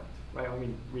you want, right? I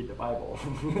mean, read the Bible.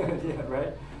 Yeah,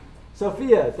 right?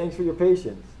 Sophia, thanks for your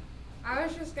patience. I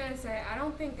was just going to say, I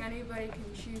don't think anybody can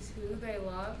choose who they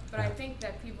love, but I think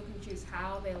that people can choose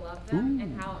how they love them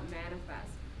and how it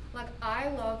manifests. Like, I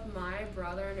love my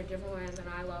brother in a different way than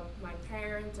I love my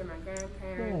parents or my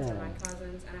grandparents or my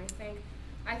cousins, and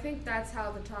I think that's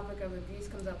how the topic of abuse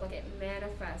comes up. Like, it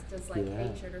manifests as like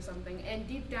hatred or something, and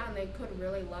deep down they could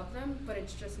really love them, but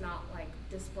it's just not like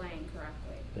displaying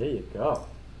correctly. There you go.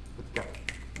 Let's go.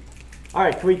 All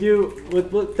right, can we do,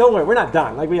 don't worry, we're not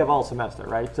done. Like, we have all semester,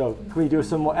 right? So can we do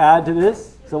some more, add to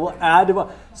this? So we'll add to,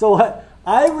 so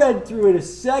I read through it a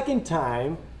second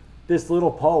time, this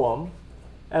little poem,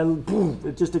 and boom,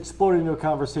 it just exploded into a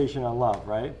conversation on love,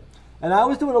 right? And I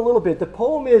was doing a little bit. The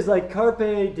poem is like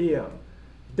carpe diem.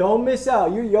 Don't miss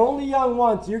out. You're only young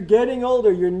once. You're getting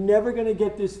older. You're never going to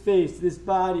get this face, this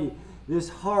body, this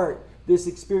heart, this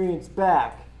experience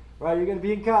back. Right? You're going to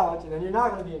be in college, and then you're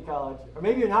not going to be in college. Or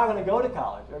maybe you're not going to go to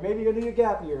college. Or maybe you're going to do a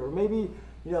gap year. Or maybe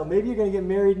you're going to get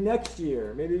married next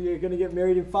year. Maybe you're going to get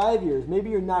married in 5 years.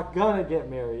 Maybe you're not going to get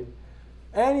married.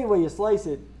 Any way you slice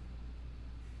it,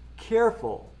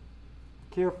 careful.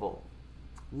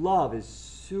 Love is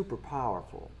super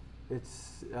powerful.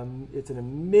 It's an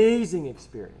amazing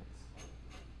experience.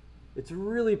 It's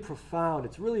really profound.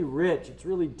 It's really rich. It's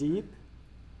really deep.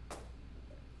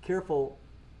 Careful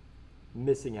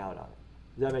missing out on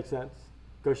it. Does that make sense?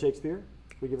 Go Shakespeare.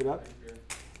 We give it up?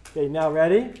 Okay, now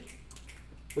ready?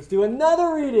 Let's do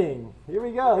another reading. Here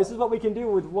we go. This is what we can do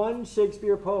with one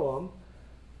Shakespeare poem.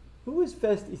 Who is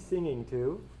Feste singing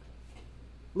to?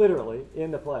 Literally,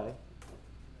 in the play.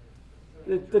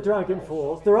 The drunken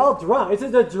fools. They're all drunk. This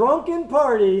is a drunken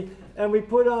party, and we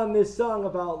put on this song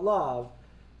about love,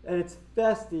 and it's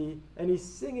Feste, and he's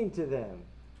singing to them.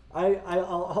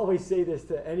 I'll always say this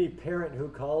to any parent who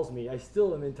calls me. I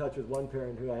still am in touch with one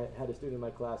parent who I had a student in my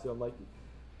class who I'm like,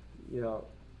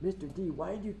 Mr. D,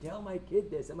 why did you tell my kid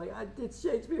this? I'm like, it's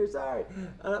Shakespeare, sorry.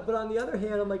 But on the other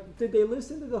hand, I'm like, did they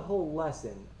listen to the whole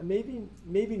lesson?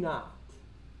 Maybe not,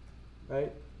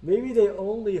 right? Maybe they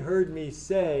only heard me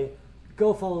say,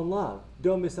 go fall in love.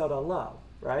 Don't miss out on love,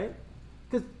 right?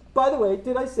 Because, by the way,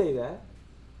 did I say that?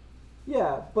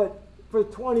 Yeah, but for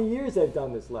 20 years I've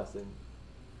done this lesson.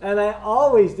 And I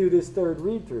always do this third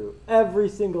read-through every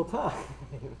single time.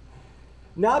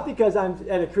 Not because I'm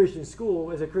at a Christian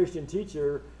school as a Christian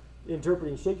teacher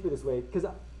interpreting Shakespeare this way, because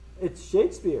it's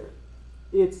Shakespeare.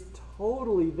 It's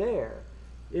totally there.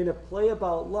 In a play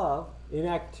about love, in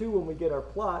Act 2 when we get our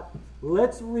plot,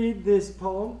 let's read this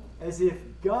poem as if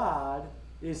God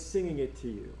is singing it to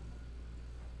you.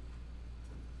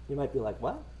 You might be like,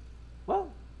 what? Well,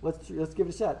 let's give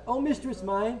it a shot. Oh, mistress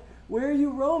mine, where are you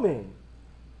roaming?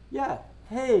 Yeah,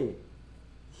 hey,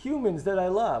 humans that I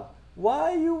love.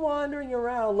 Why are you wandering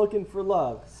around looking for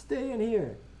love? Stay in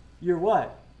here. Your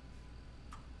what?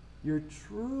 Your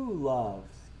true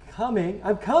love's coming.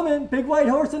 I'm coming. Big white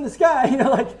horse in the sky.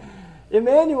 Like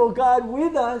Emmanuel, God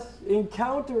with us.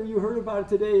 Encounter. You heard about it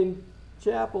today in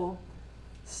chapel.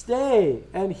 Stay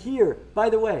and hear. By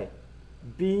the way,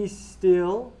 be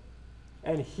still.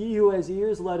 And he who has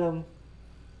ears, let him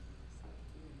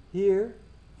hear.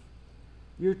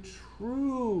 Your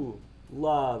true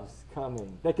love's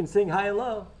coming. That can sing high and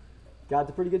low. God's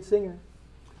a pretty good singer.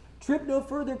 Trip no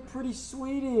further, pretty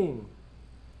sweeting.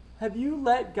 Have you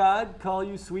let God call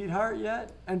you sweetheart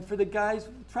yet? And for the guys,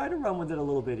 try to run with it a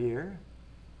little bit here.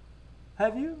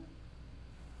 Have you?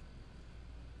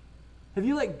 Have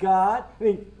you let God,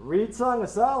 read Song of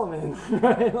Solomon,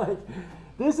 right? Like,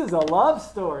 this is a love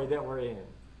story that we're in.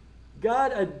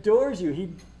 God adores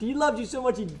you. He loved you so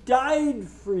much, he died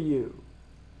for you.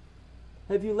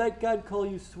 Have you let God call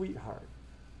you sweetheart?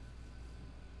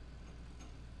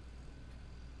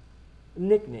 A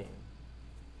nickname.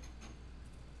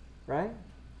 Right?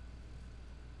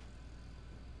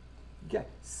 Yeah.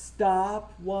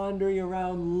 Stop wandering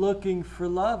around looking for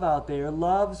love out there.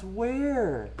 Love's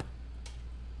where?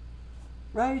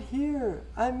 Right here.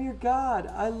 I'm your God.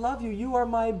 I love you. You are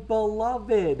my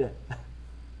beloved.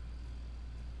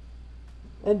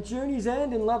 And journeys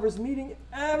end in lovers meeting.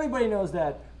 Everybody knows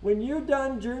that. When you're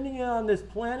done journeying on this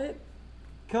planet,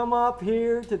 come up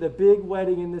here to the big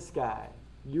wedding in the sky.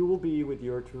 You will be with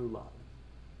your true love.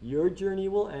 Your journey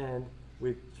will end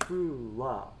with true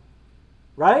love.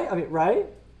 Right? Right?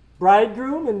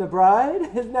 Bridegroom and the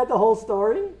bride? Isn't that the whole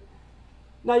story?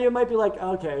 Now you might be like,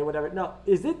 okay, whatever. No,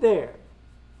 is it there?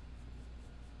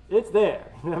 It's there.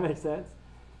 That makes sense?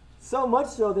 So much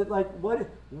so that, like,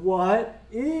 what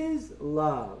is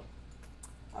love?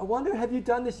 I wonder, have you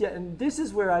done this yet? And this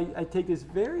is where I take this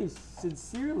very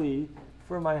sincerely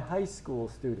for my high school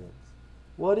students.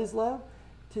 What is love?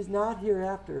 'Tis not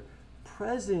hereafter.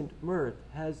 Present mirth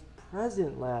has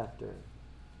present laughter.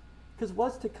 Because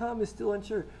what's to come is still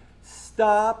unsure.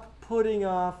 Stop putting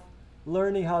off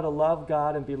learning how to love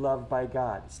God and be loved by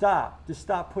God. Stop. Just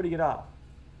stop putting it off.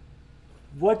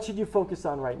 What should you focus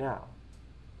on right now?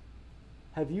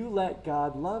 Have you let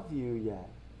God love you yet?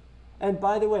 And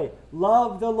by the way,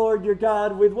 love the Lord your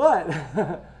God with what?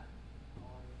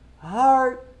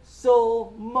 Heart,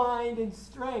 soul, mind, and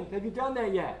strength. Have you done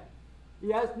that yet?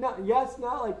 Yes, no, yes,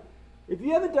 no. Like, if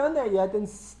you haven't done that yet, then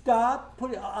stop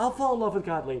putting. I'll fall in love with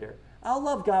God later. I'll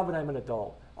love God when I'm an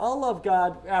adult. I'll love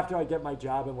God after I get my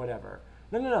job and whatever.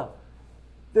 No.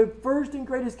 The first and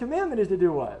greatest commandment is to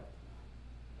do what?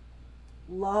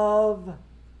 Love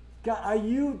God.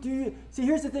 See,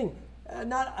 here's the thing.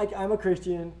 I'm a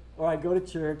Christian, or I go to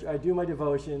church, or I do my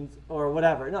devotions, or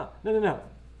whatever. No.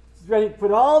 Ready?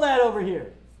 Put all that over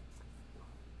here.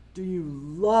 Do you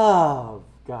love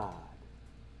God?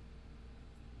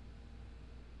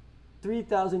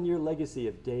 3,000-year legacy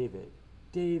of David.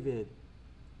 David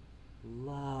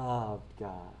loved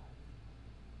God.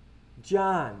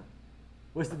 John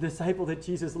was the disciple that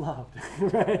Jesus loved,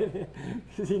 right?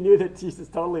 Because he knew that Jesus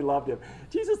totally loved him.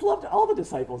 Jesus loved all the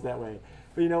disciples that way.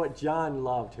 But you know what? John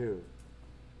loved who?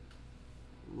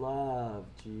 Loved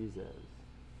Jesus.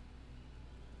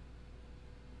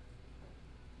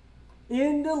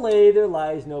 In delay there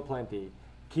lies no plenty.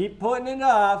 Keep putting it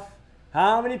off.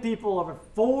 How many people over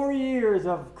 4 years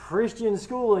of Christian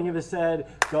schooling have said,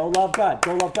 go love God,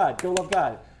 go love God, go love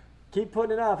God? Keep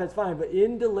putting it off, that's fine. But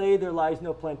in delay there lies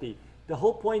no plenty. The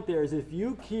whole point there is if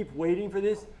you keep waiting for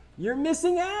this, you're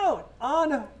missing out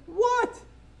on what?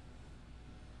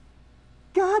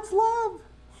 God's love.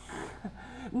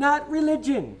 Not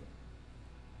religion.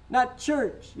 Not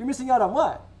church. You're missing out on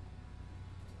what?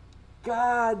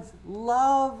 God's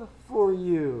love for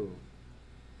you.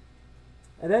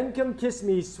 And then come kiss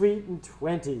me, sweet and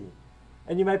 20.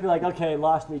 And you might be like, okay,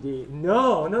 lost me, D.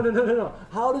 No.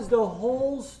 How does the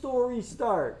whole story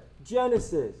start?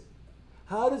 Genesis.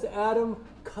 How does Adam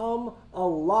come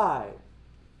alive?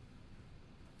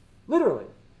 Literally.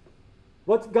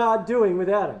 What's God doing with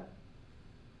Adam?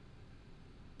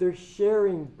 They're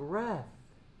sharing breath.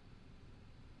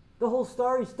 The whole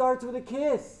story starts with a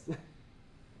kiss.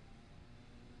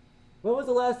 When was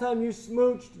the last time you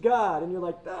smooched God? And you're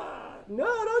like, no,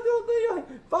 don't do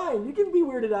it. Fine, you can be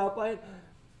weirded out by it.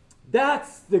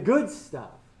 That's the good stuff.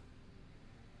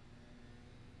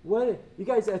 When you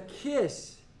guys, a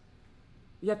kiss,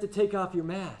 you have to take off your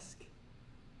mask.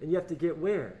 And you have to get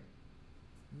where?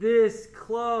 This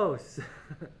close.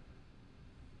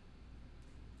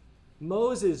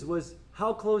 Moses was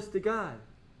how close to God?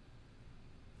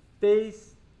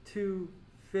 Face to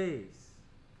face.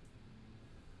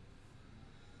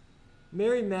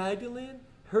 Mary Magdalene,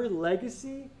 her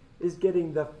legacy is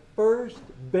getting the first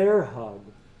bear hug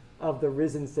of the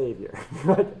risen Savior.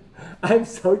 I'm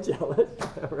so jealous,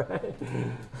 right?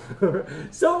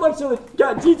 So much so that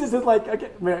God, Jesus is like,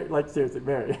 okay, Mary, like seriously,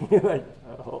 Mary, like,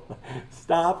 oh,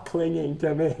 stop clinging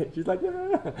to me. She's like,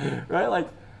 right? Like,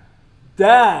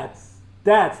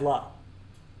 that's love.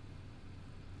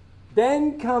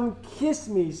 Then come kiss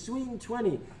me, sweet and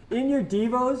 20. In your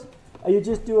devos, are you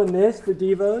just doing this for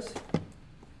devos?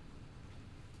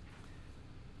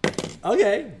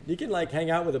 Okay, you can like hang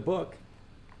out with a book.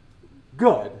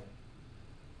 Good.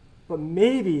 But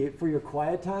maybe for your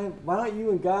quiet time, why don't you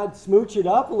and God smooch it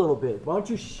up a little bit? Why don't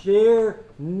you share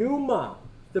pneuma?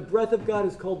 The breath of God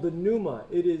is called the pneuma.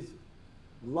 It is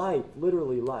life,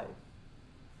 literally life.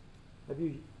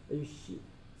 See,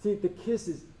 the kiss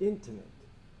is intimate.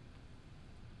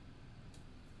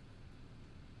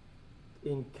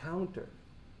 Encounter.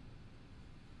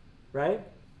 Right?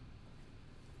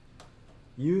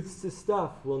 Youth's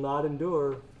stuff will not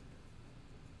endure.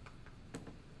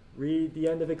 Read the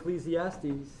end of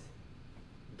Ecclesiastes.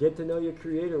 Get to know your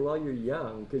Creator while you're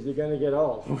young, because you're going to get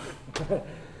old.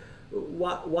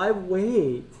 Why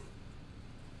wait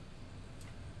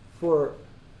for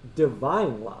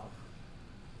divine love?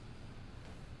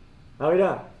 How are we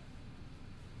done?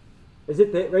 Is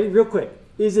it there? Ready? Real quick.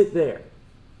 Is it there?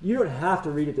 You don't have to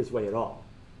read it this way at all.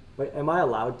 But am I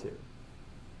allowed to?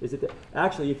 Is it there?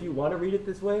 Actually, if you want to read it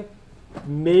this way,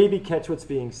 maybe catch what's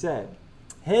being said.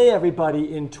 Hey,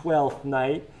 everybody in 12th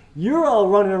night, you're all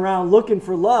running around looking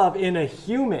for love in a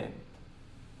human.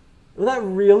 Will that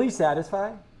really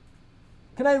satisfy?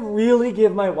 Can I really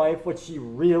give my wife what she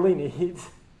really needs?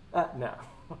 No.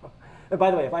 And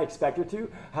by the way, if I expect her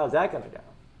to, how's that going to go?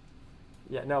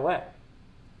 Yeah, no way.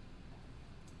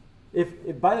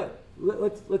 If by the way,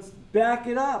 let's back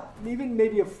it up. Even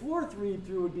maybe a fourth read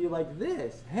through would be like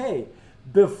this. Hey,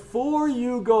 before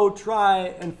you go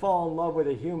try and fall in love with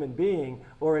a human being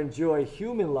or enjoy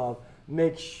human love,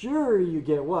 make sure you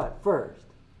get what first?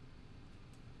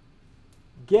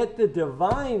 Get the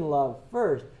divine love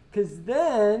first, because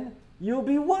then you'll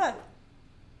be what?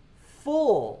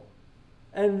 Full.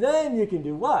 And then you can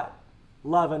do what?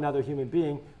 Love another human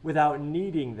being without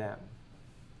needing them.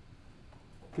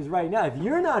 Because right now, if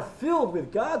you're not filled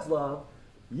with God's love,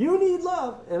 you need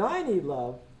love and I need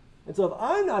love. And so if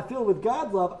I'm not filled with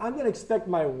God's love, I'm going to expect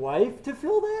my wife to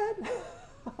fill that?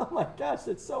 Oh my gosh,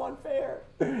 that's so unfair.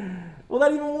 Will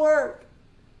that even work?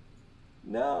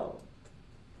 No.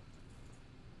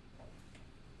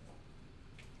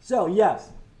 So yes,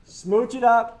 smooch it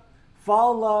up,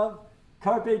 fall in love,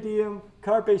 carpe diem,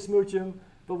 carpe smoochum.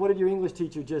 But what did your English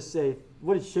teacher just say?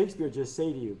 What did Shakespeare just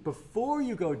say to you? Before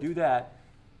you go do that,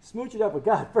 smooch it up with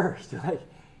God first. Like,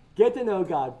 get to know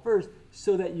God first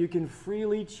so that you can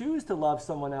freely choose to love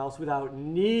someone else without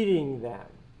needing them.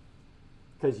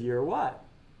 Because you're what?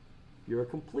 You're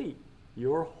complete.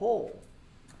 You're whole.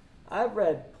 I've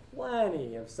read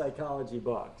plenty of psychology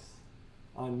books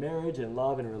on marriage and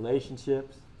love and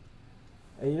relationships.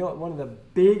 And you know what? One of the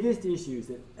biggest issues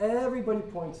that everybody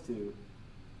points to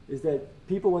is that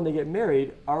people, when they get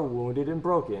married, are wounded and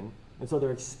broken. And so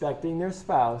they're expecting their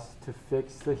spouse to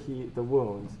fix the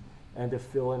wounds and to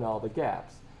fill in all the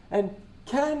gaps. And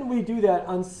can we do that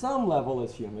on some level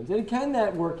as humans? And can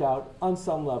that work out on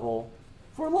some level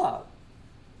for love?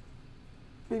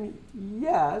 I mean,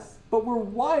 yes, but we're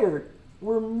wired.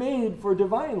 We're made for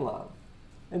divine love.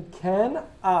 And can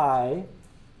I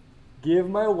give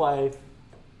my wife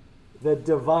the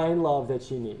divine love that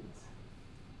she needs?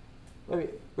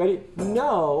 Ready?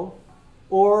 No,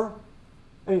 or...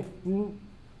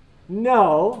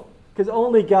 no, because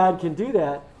only God can do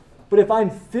that. But if I'm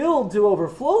filled to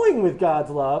overflowing with God's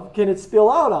love, can it spill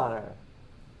out on her?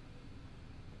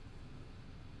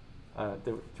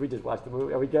 Should we just watch the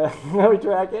movie? Are we good? Are we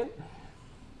tracking?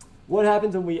 What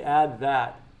happens when we add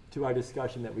that to our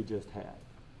discussion that we just had?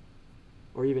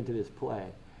 Or even to this play?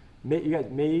 You guys,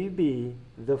 maybe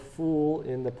the fool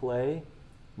in the play,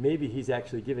 maybe he's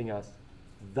actually giving us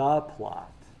the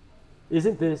plot.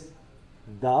 Isn't this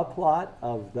the plot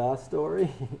of the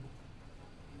story?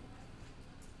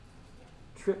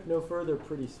 Trip no further,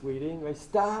 pretty sweeting. Right?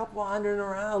 Stop wandering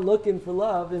around looking for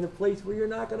love in a place where you're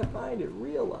not going to find it,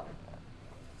 real love.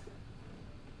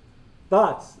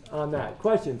 Thoughts on that?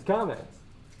 Questions, comments?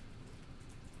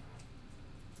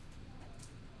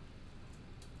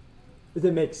 Does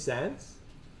it make sense?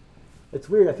 It's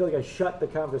weird. I feel like I shut the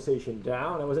conversation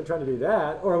down. I wasn't trying to do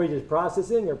that. Or are we just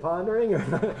processing or pondering? Or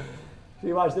should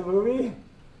we watch the movie?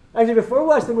 Actually, before we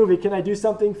watch the movie, can I do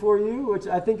something for you, which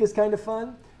I think is kind of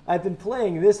fun? I've been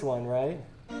playing this one, right?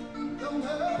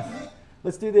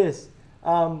 Let's do this.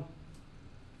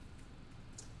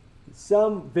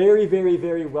 Some very, very,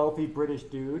 very wealthy British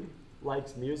dude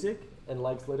likes music and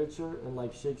likes literature and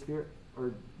likes Shakespeare.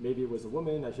 Or maybe it was a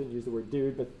woman. I shouldn't use the word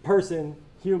dude, but person,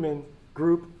 human,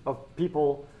 group of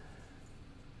people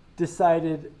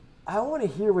decided, I want to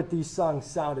hear what these songs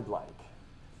sounded like.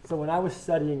 So when I was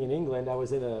studying in England, I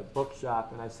was in a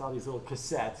bookshop and I saw these little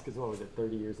cassettes, because what was it,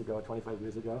 30 years ago, 25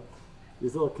 years ago?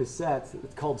 These little cassettes,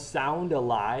 it's called Sound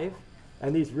Alive.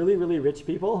 And these really, really rich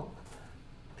people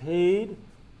paid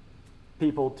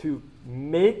people to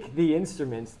make the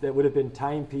instruments that would have been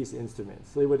timepiece instruments.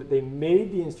 So they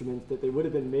made the instruments that they would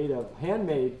have been made of,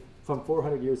 handmade from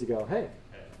 400 years ago. Hey.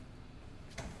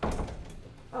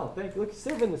 Oh, thank you. Look,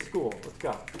 saving the school. Let's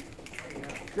go.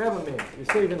 Grab them in. You're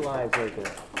saving lives right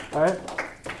there. All right?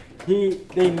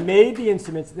 They made the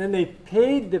instruments, and then they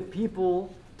paid the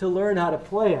people to learn how to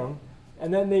play them,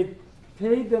 and then they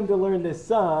paid them to learn this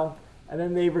song, and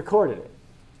then they recorded it.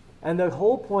 And the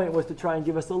whole point was to try and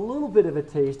give us a little bit of a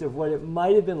taste of what it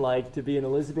might have been like to be in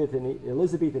Elizabethan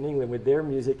England with their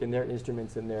music and their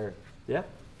instruments and their, yeah?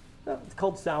 It's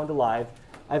called Sound Alive.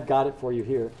 I've got it for you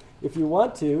here. If you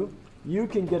want to, you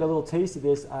can get a little taste of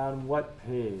this on what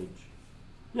page?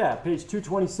 Yeah, page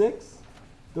 226.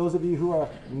 Those of you who are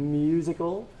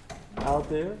musical out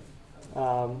there,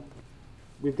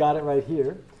 we've got it right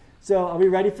here. So are we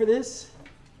ready for this?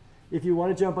 If you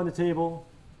want to jump on the table,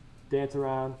 dance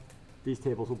around, these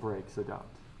tables will break, so don't.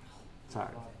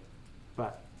 Sorry.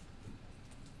 But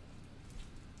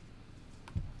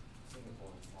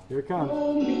here it comes. Come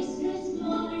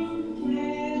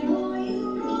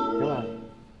on.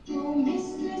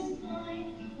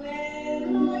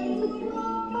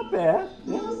 Not bad.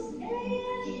 Yeah.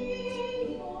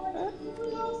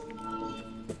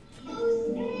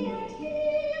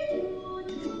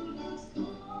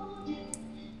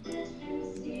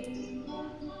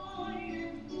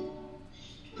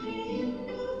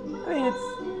 I mean, it's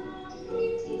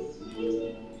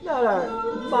not our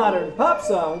modern pop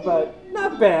song, but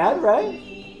not bad, right?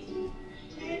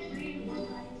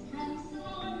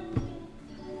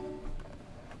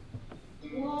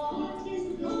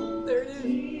 There it is.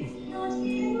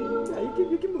 Yeah,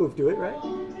 you can move to it, right?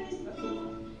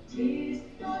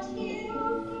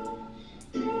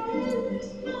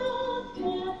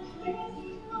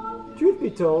 Truth be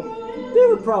told, they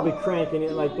were probably cranking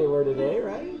it like they were today,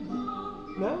 right?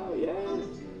 No? Yeah.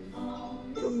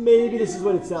 So maybe this is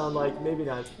what it sounded like, maybe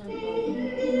not.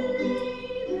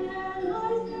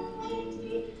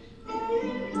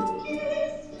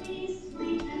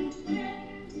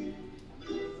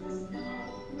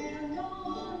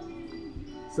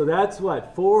 So that's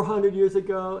what, 400 years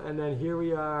ago, and then here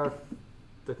we are,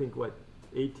 I think, what,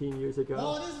 18 years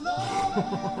ago?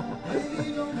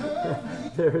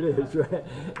 There it is, right?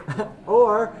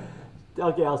 Or,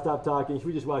 okay, I'll stop talking. Should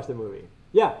we just watch the movie?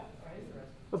 Yeah,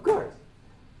 of course.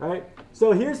 All right,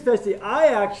 so here's Festi. I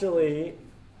actually,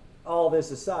 all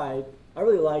this aside, I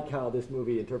really like how this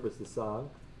movie interprets the song,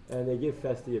 and they give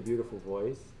Festi a beautiful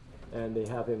voice, and they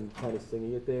have him kind of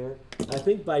singing it there. I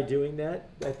think by doing that,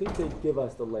 I think they give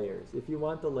us the layers. If you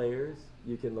want the layers,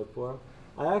 you can look for them.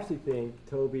 I actually think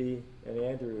Toby and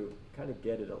Andrew kind of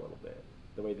get it a little bit,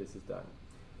 the way this is done.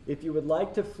 If you would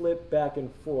like to flip back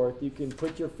and forth, you can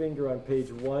put your finger on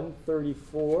page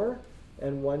 134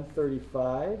 and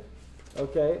 135.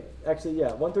 Okay, actually,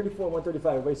 yeah, 134 and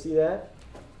 135. Everybody see that?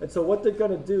 And so what they're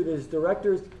going to do, this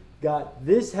director's got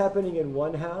this happening in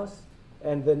one house,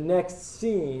 and the next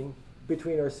scene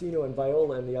between Orsino and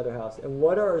Viola in the other house. And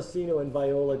what are Orsino and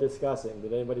Viola discussing?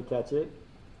 Did anybody catch it?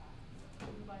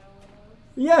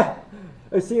 Yeah!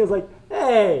 Orsino's like,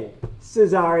 hey,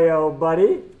 Cesario,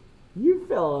 buddy, you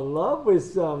fell in love with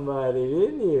somebody,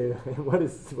 didn't you? And what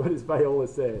does Viola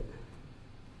say?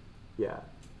 Yeah.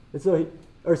 And so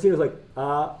Orsino's like,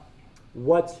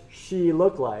 what's she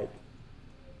look like?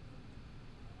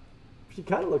 She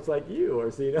kind of looks like you,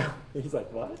 Orsino. He's like,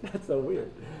 what? That's so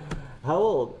weird. How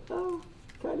old? Oh,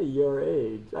 kind of your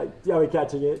age. Are we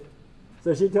catching it?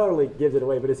 So she totally gives it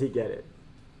away, but does he get it?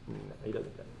 No, he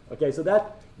doesn't get it. Okay, so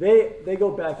that they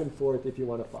go back and forth if you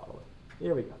want to follow it.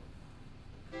 Here we go.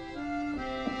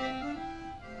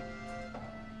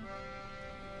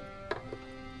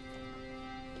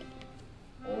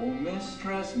 Oh,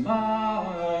 mistress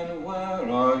mine, where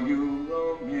are you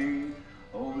roaming?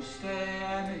 Oh, stay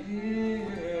and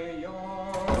hear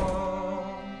your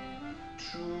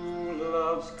true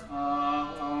love's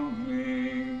coming.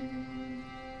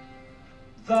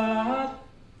 That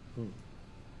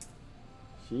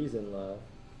She's in love.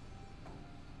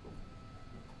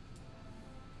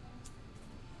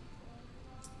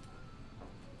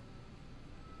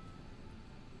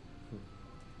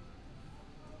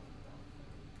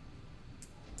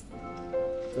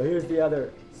 So here's the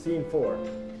other, scene 4.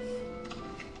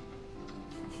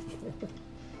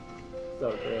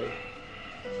 So great.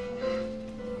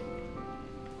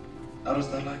 How does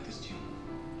thou like this tune?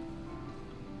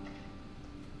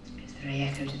 It's very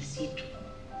echo to the seat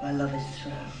where love is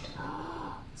throned.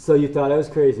 So you thought I was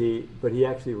crazy, but he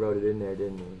actually wrote it in there,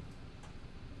 didn't he?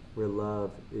 Where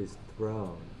love is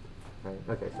throned. Right?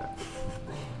 Okay, sorry.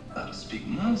 Thou speak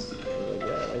master.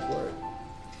 Yeah, nice word.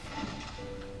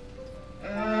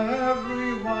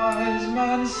 every wise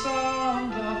man's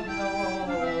sound of love.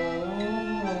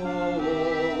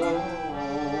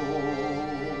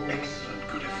 Excellent,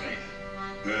 good faith.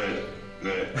 Good.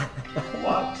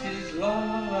 What is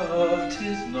love?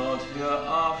 'Tis not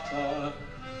hereafter.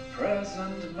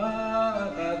 Present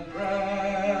mirth and present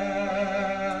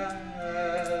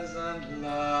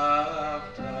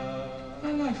laughter.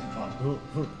 My life upon.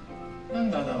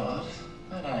 And thou art,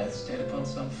 and I have stayed upon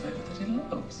some favour that he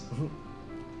loves.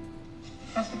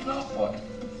 That's the glass boy.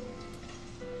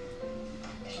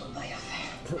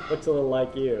 Looks a little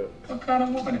like you. What kind of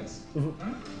woman is?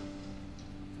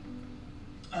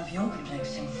 Of your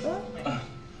complexion.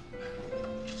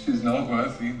 She's not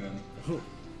worth then.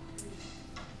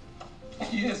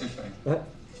 Years, in fact. Oh,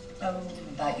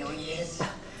 about your years.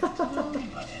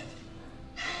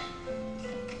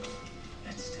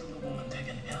 Let's still the woman take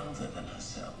an elder than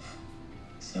herself.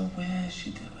 So where's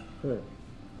she doing?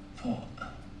 For,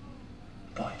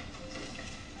 boy,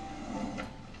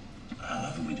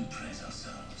 however we do praise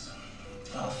ourselves,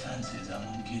 our fancies are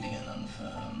more giddy and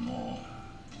unfirm, more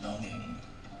longing,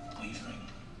 wavering,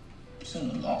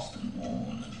 sooner lost and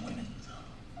worn than women's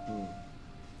are.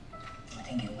 I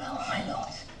think you well, my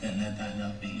lord. Then let thy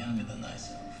love be younger than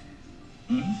thyself.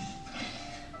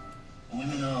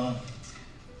 Women are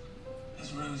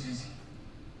as roses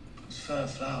whose fair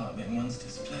flower being once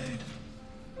displayed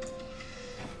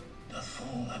doth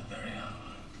fall that very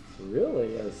hour.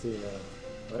 Really? I see now.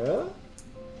 Yeah?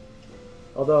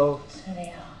 Although, So they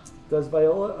are. does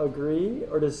Viola agree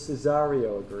or does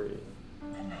Cesario agree?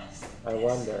 I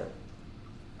wonder.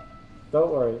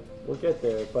 Don't worry, we'll get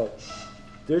there, but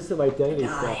there's some identity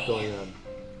stuff going on.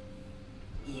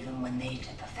 Even when they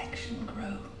to perfection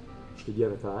grow. Did you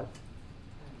have a thought?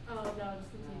 Oh, no, just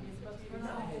the TV's about to be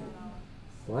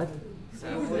What?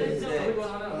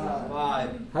 5.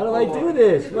 How do I do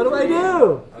this? What do I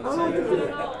do? How do I do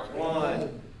this?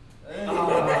 1.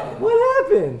 What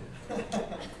happened?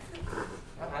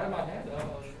 I had my hand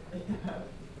up.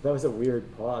 That was a weird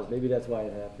pause. Maybe that's why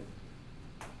it happened.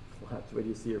 Watch, wait till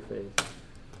you see her face.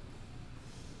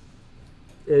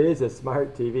 It is a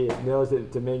smart TV. It knows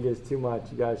that Dominguez too much.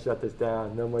 You gotta shut this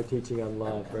down. No more teaching on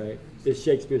love, right? This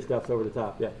Shakespeare stuff's over the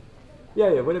top. Yeah.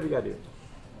 Yeah, whatever you gotta do.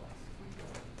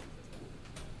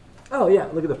 Oh yeah,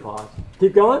 look at the pause.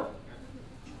 Keep going.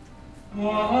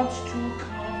 What's to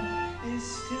come is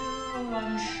still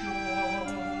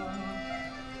unsure.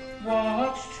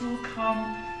 What's to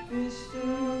come is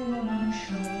still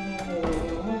unsure.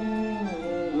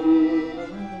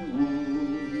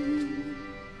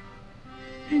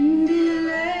 In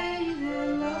delay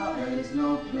there lies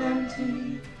no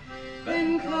plenty.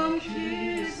 Then come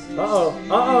kiss me.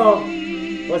 Uh-oh.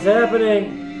 What's happening?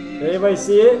 Anybody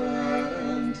see it?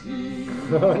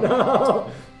 Oh no.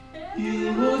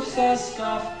 Youth's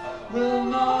stuff will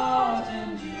not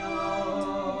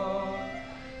endure.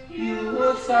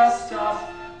 Youth's stuff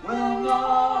will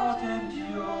not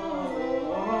endure.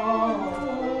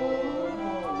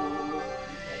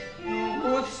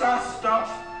 Youth's stuff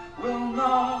will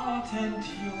not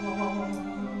endure.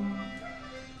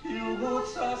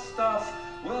 Youth's stuff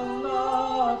will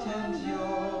not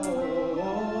endure.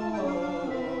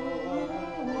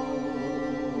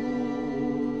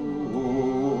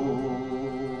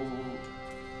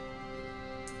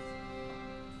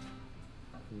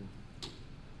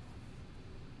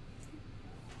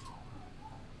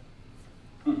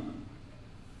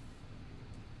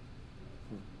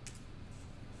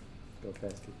 go,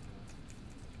 Pastor.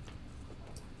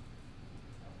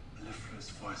 Mellifluous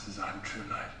voices, I'm true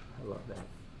light. I love that.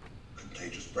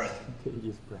 Contagious breath.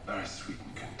 Contagious breath. Very sweet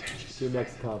and contagious. Your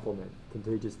next compliment.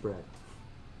 Contagious breath.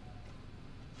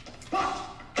 All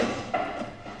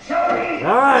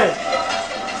right.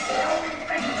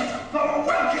 For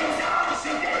working dance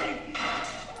again.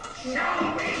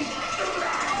 Shall we do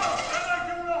that?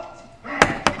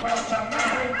 Well, the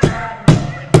man is bad.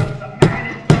 The man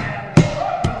is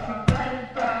bad. The man is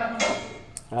bad.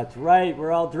 That's right.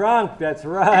 We're all drunk. That's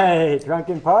right.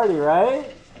 Drunken party, right?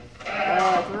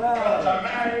 That's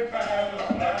right.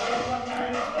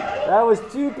 That was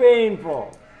too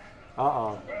painful.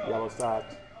 Uh-oh. Yellow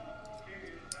socks.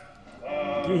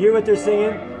 Do you hear what they're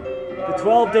singing? The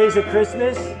 12 days of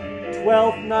Christmas,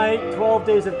 12th night, 12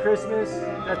 days of Christmas,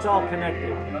 that's all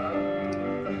connected.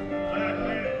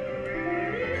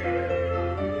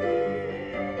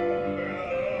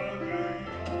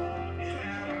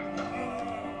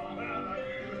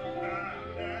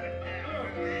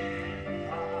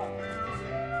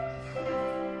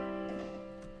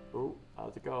 Oh,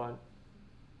 how's it going?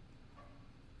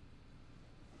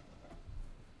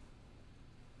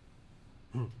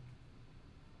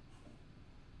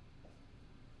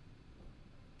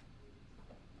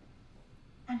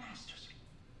 My masters,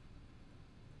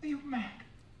 are you mad?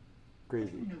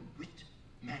 Crazy. No wit,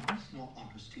 manners, nor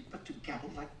honesty, but to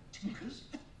gabble like tinkers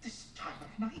at this time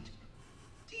of night.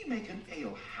 Do you make an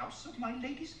ale house of my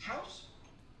lady's house?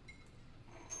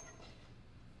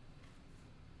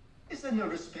 Is there no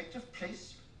respect of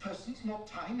place, persons, nor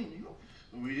time in you?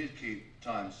 We did keep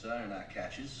time, sir, in our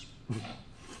catches.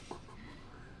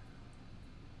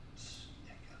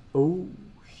 Oh,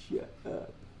 shut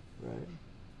up. Right.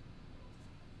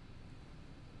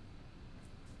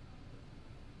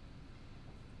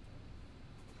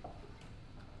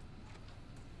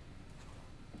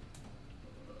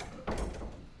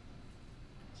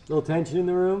 Little tension in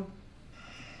the room?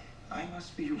 I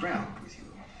must be round with you.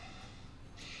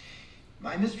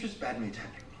 My mistress bade me tell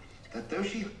you that though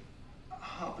she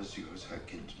harbors you as her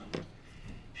kinsman,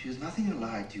 she is nothing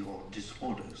allied to your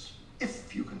disorders.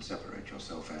 If you can separate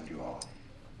yourself and your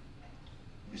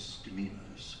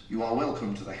misdemeanors, you are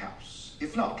welcome to the house.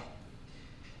 If not,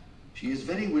 she is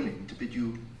very willing to bid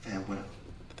you farewell.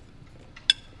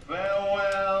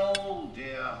 Farewell,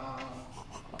 dear heart,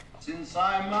 since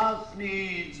I must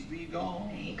needs be gone.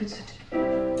 He could sit.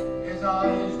 His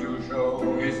eyes do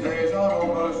show his days are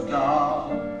almost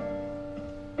done.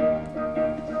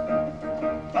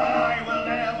 I will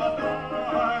never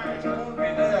die to be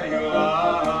there you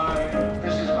lie.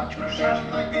 This is much more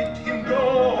Shall I bid him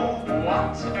go?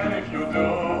 What? And if you do,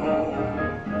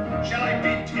 shall I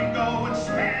bid him go and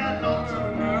spare not?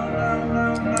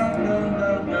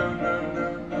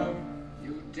 No.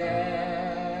 You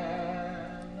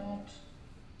dare not.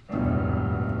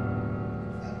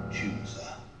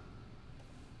 Chooser.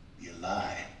 You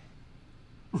lie.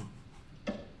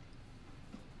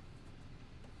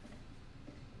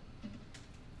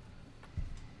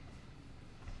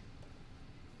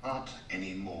 Art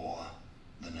any more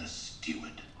than a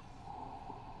steward?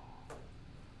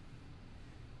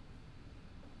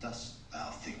 Dost thou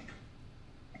think,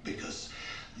 because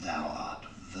thou art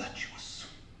virtuous,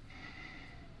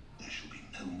 there shall be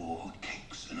no more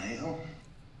cakes and ale?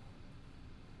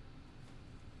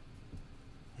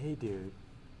 Hey, dude.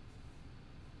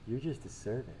 You're just a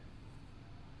servant.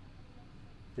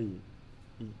 Are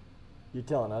you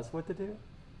telling us what to do?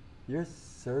 You're a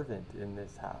servant in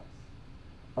this house.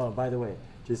 Oh, by the way,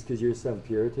 just because you're some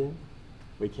Puritan,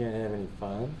 we can't have any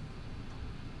fun.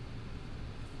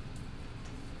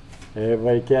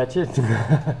 Everybody catch it?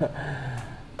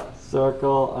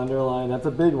 Circle, underline, that's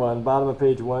a big one. Bottom of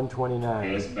page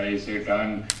 129. Yes, basic,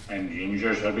 and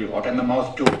ginger shall be hot in the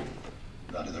mouth too.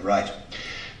 Right to the right.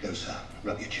 Go, sir.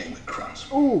 Rub your chain with crumbs.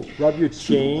 Ooh, rub your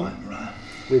chain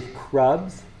with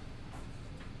crubs?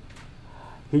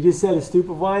 He just said a stoop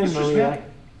of wine, Mr. Maria. Smith,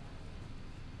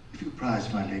 if you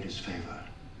prize my lady's favor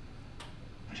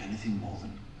at anything more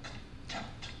than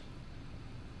contempt,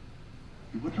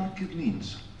 you would not give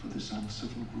means for this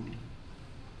uncivil rule.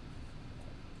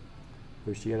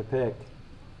 Who's she gonna pick?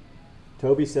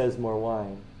 Toby says more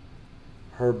wine.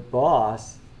 Her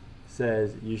boss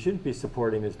says, you shouldn't be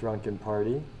supporting this drunken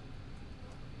party.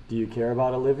 Do you care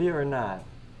about Olivia or not?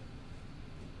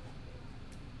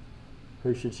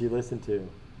 Who should she listen to?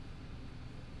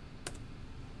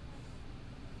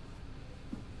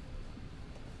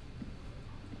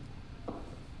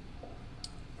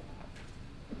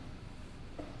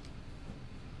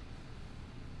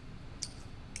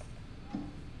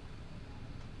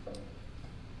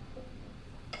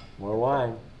 More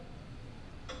wine.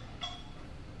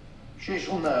 She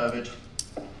shall know of it.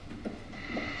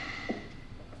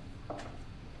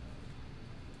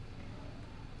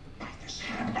 By this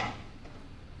hand.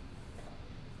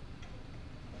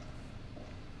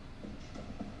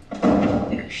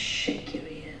 You shake your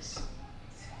ears.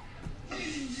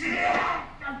 He's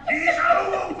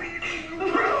overweening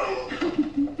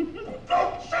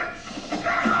bolts and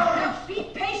shadows.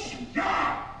 Be patient.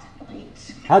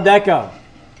 How'd that go?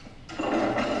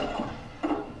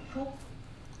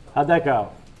 How'd that go?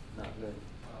 Not good.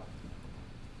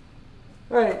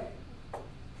 All right.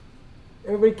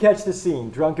 Everybody catch the scene.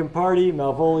 Drunken party.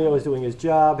 Malvolio is doing his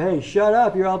job. Hey, shut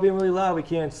up. You're all being really loud. We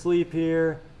can't sleep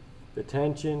here. The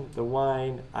tension, the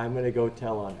wine. I'm going to go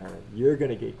tell on her. You're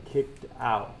going to get kicked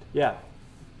out. Yeah.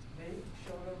 They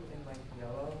showed him in like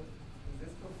yellow. Is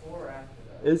this before or after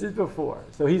that? This is before.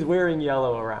 So he's wearing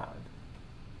yellow around.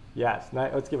 Yes.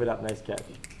 Let's give it up. Nice catch.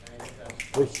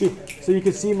 So you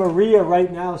can see Maria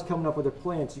right now is coming up with her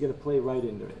plan. So you got to play right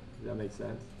into it. Does that make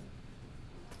sense?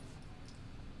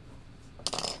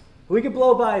 We could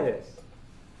blow by this.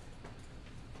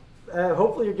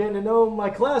 Hopefully you're getting to know my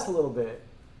class a little bit.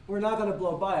 We're not going to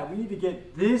blow by it. We need to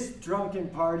get this drunken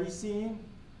party scene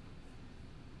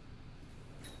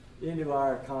into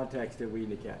our context at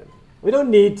Wheaton Academy. We don't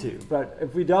need to, but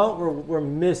if we don't, we're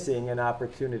missing an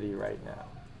opportunity right now.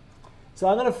 So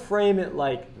I'm going to frame it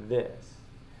like this.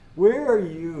 Where are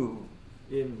you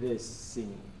in this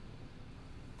scene?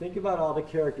 Think about all the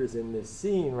characters in this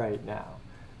scene right now.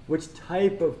 Which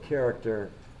type of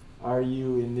character are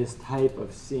you in this type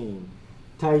of scene?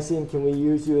 Tyson, can we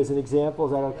use you as an example?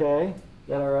 Is that okay? Is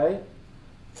that all right?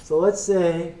 So let's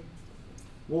say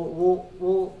we'll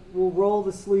roll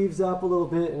the sleeves up a little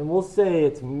bit, and we'll say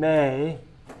it's May,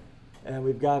 and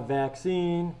we've got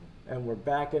vaccine, and we're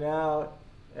backing out,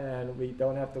 and we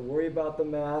don't have to worry about the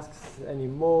masks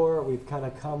anymore. We've kind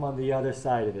of come on the other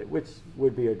side of it, which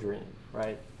would be a dream,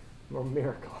 right? Or a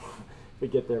miracle if we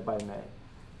get there by May.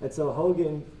 And so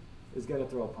Hogan is going to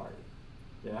throw a party.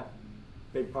 Yeah?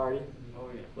 Big party? Oh,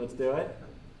 yeah. Let's do it.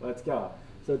 Let's go.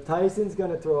 So Tyson's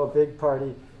going to throw a big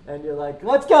party, and you're like,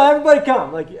 let's go, everybody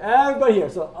come. Like, everybody here.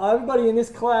 So everybody in this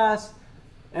class,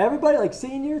 everybody, like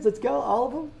seniors, let's go, all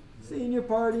of them. Senior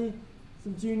party.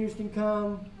 Some juniors can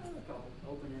come.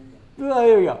 Oh,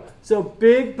 here we go. So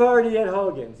big party at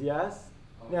Hogan's, yes?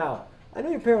 Now, I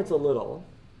know your parents a little.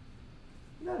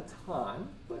 Not a ton,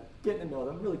 but getting to know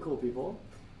them. Really cool people.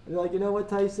 And they're like, you know what,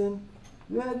 Tyson?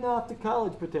 You're heading off to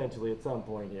college potentially at some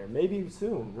point here. Maybe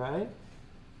soon, right?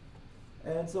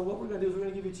 And so what we're going to do is we're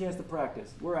going to give you a chance to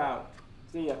practice. We're out.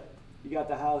 See ya. You got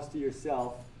the house to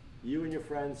yourself. You and your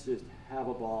friends just have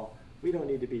a ball. We don't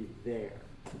need to be there.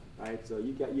 Right? So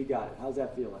you got it. How's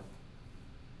that feeling?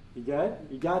 You good?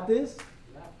 You got this?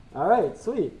 Yeah. All right,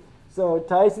 sweet. So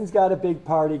Tyson's got a big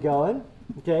party going.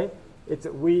 Okay? It's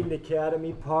a Wheaton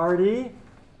Academy party.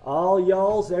 All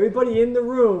y'all's, everybody in the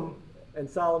room, and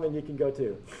Solomon, you can go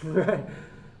too. Right?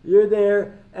 You're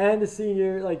there, and the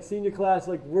senior class,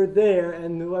 like we're there,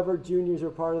 and whoever juniors are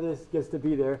part of this gets to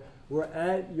be there. We're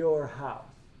at your house.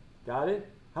 Got it?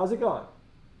 How's it going?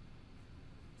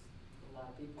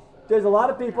 There's a lot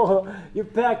of people. You're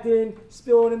packed in,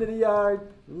 spilling into the yard,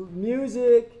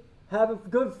 music, having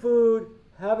good food,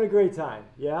 having a great time.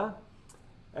 Yeah?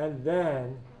 And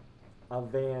then a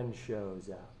van shows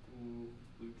up.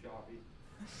 Luke Shoppy.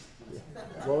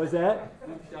 What was that?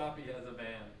 Luke Shoppy has a van.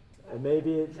 And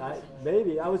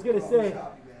maybe. I was going to say,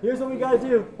 here's what we got to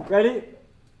do. Ready?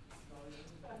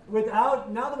 Now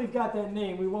that we've got that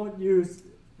name, we won't use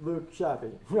Luke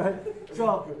Shoppy, right?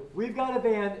 So we've got a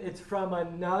van. It's from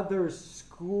another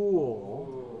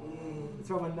school. It's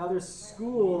from another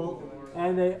school.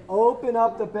 And they open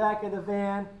up the back of the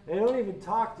van. They don't even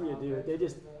talk to you,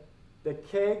 dude. The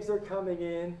kegs are coming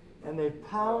in, and they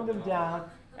pound them down,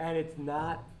 and it's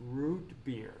not root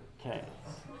beer kegs.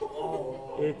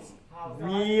 It's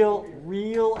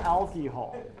real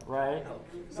alcohol, right?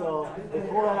 So they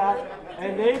pour that out,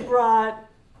 and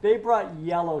they brought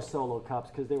yellow Solo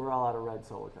cups because they were all out of red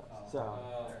Solo cups. So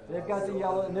they've got the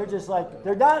yellow, and they're just like,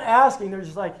 they're not asking, they're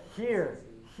just like, here,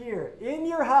 in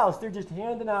your house. They're just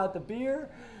handing out the beer,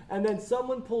 and then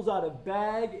someone pulls out a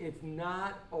bag. It's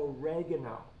not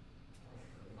oregano.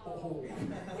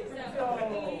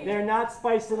 They're not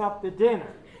spicing up the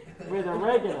dinner with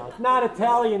oregano. It's not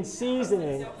Italian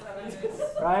seasoning,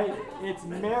 right? It's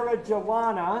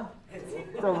marijuana,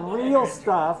 the real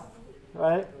stuff,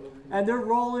 right? And they're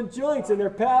rolling joints and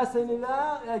they're passing it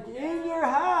out like in your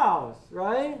house,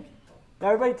 right?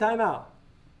 Everybody time out.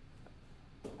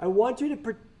 I want you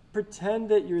to pretend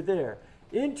that you're there.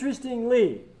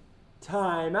 Interestingly,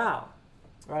 time out,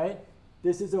 right?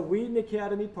 This is a Wheaton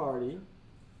Academy party.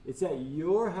 It's at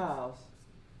your house.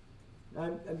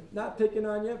 I'm not picking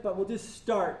on you, but we'll just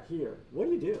start here. What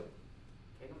do you do?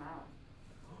 Kick them out.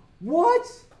 What?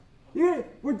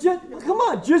 We're just, come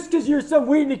on, just because you're some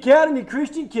Wheaton Academy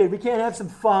Christian kid, we can't have some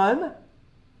fun?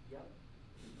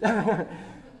 Yep.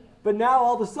 But now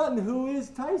all of a sudden, who is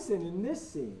Tyson in this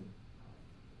scene?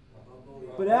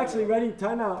 But actually, ready,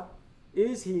 time out.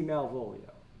 Is he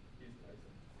Malvolio?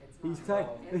 He's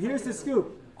Tyson. But here's the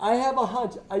scoop. I have a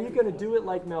hunch. Are you going to do it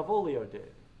like Malvolio did?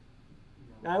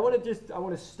 Now I want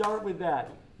to start with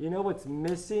that. You know what's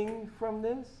missing from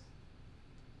this?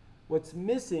 What's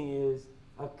missing is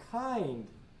a kind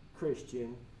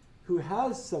Christian who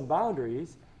has some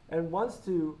boundaries and wants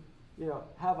to,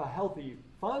 have a healthy,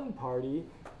 fun party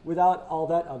without all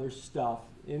that other stuff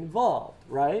involved,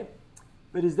 right?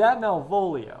 But is that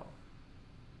Malvolio?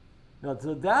 No,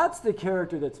 so that's the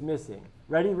character that's missing.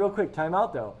 Ready? Real quick, time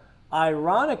out though.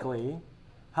 Ironically,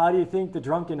 how do you think the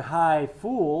drunken high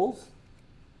fools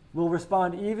will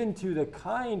respond even to the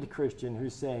kind Christian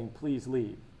who's saying, please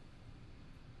leave?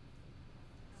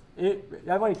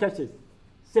 I want to catch this.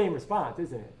 Same response,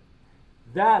 isn't it?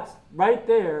 That's right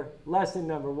there, lesson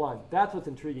number one. That's what's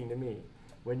intriguing to me.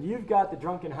 When you've got the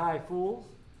drunken high fools,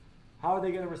 how are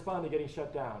they going to respond to getting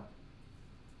shut down?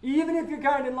 Even if you're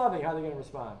kind and loving, how are they going to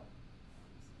respond?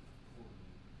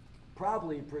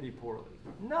 Probably pretty poorly.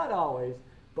 Not always,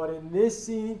 but in this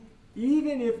scene,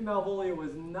 even if Malvolio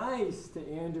was nice to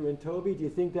Andrew and Toby, do you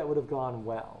think that would have gone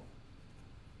well?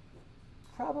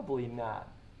 Probably not.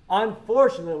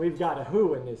 Unfortunately, we've got a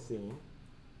who in this scene.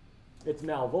 It's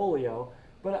Malvolio.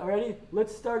 But ready?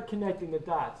 Let's start connecting the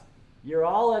dots. You're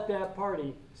all at that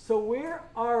party. So where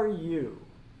are you?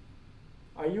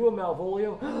 Are you a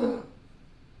Malvolio?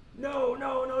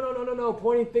 No,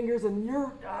 pointing fingers, and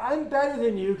I'm better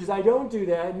than you because I don't do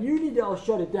that, and you need to all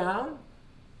shut it down.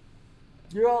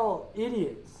 You're all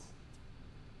idiots.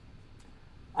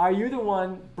 Are you the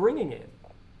one bringing it?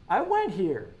 I went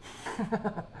here.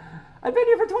 I've been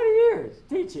here for 20 years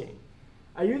teaching.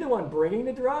 Are you the one bringing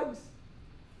the drugs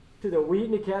to the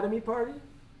Wheaton Academy party?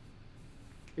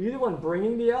 Are you the one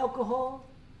bringing the alcohol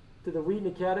to the Wheaton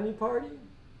Academy party?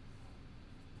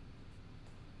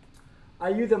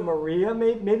 Are you the Maria?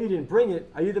 Maybe you didn't bring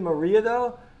it. Are you the Maria,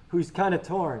 though, who's kind of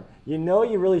torn? You know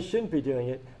you really shouldn't be doing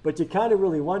it, but you kind of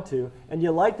really want to, and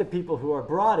you like the people who are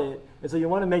brought it, and so you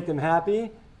want to make them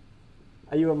happy?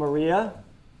 Are you a Maria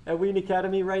at Wheaton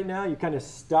Academy right now? You're kind of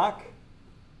stuck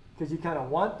because you kind of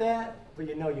want that, but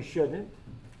you know you shouldn't.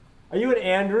 Are you an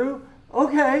Andrew?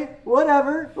 Okay,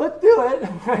 whatever, let's do it.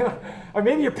 Or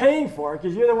maybe you're paying for it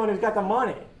because you're the one who's got the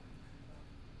money,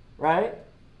 right?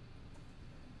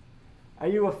 Are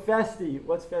you a Festi?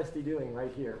 What's Festi doing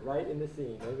right here, right in the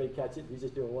scene? Everybody catch it? He's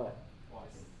just doing what?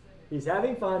 He's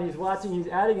having fun, he's watching, he's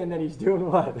adding, and then he's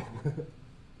doing what?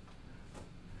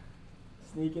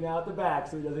 Sneaking out the back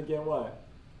so he doesn't get what?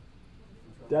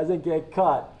 Doesn't get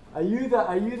caught. Are you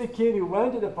the kid who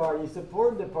went to the party,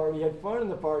 supported the party, had fun in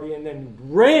the party, and then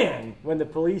ran when the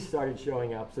police started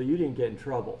showing up so you didn't get in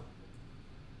trouble?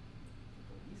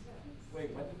 Wait,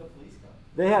 when did the police come?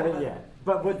 They haven't yet,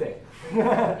 but would they?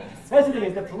 That's the thing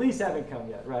is the police haven't come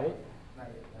yet, right? Not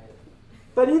yet.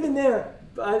 But even there,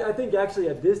 I think actually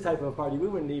at this type of a party, we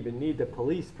wouldn't even need the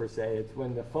police per se. It's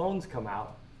when the phones come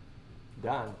out,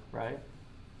 done, right?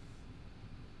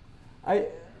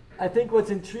 I think what's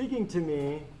intriguing to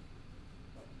me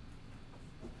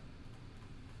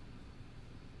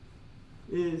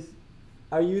is,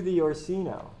 are you the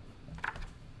Orsino?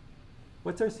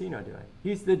 What's Orsino doing?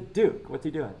 He's the Duke. What's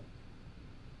he doing?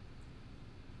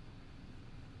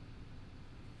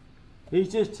 He's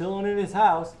just chilling in his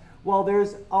house while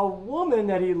there's a woman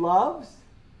that he loves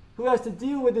who has to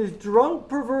deal with his drunk,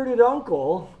 perverted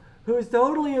uncle who is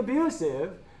totally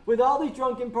abusive with all these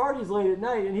drunken parties late at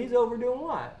night, and he's over doing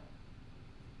what?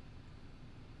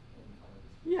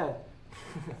 Yeah.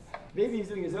 Maybe he's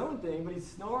doing his own thing, but he's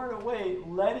snoring away,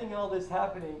 letting all this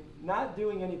happening, not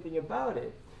doing anything about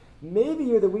it. Maybe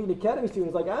you're the Wheaton Academy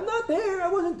student who's like, I'm not there, I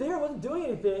wasn't doing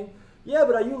anything. Yeah,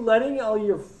 but are you letting all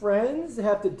your friends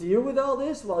have to deal with all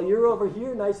this while you're over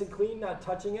here nice and clean, not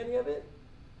touching any of it?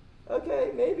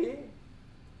 Okay, maybe.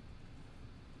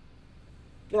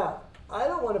 Now, I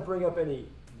don't want to bring up any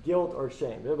guilt or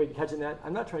shame. Everybody catching that?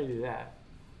 I'm not trying to do that.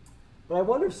 But I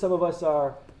wonder if some of us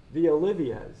are the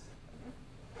Olivias.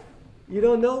 You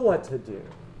don't know what to do.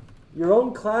 Your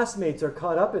own classmates are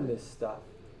caught up in this stuff.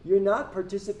 You're not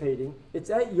participating. It's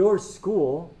at your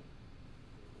school.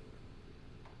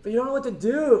 But you don't know what to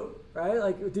do, right?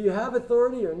 Like, do you have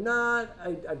authority or not?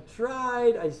 I've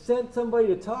tried. I sent somebody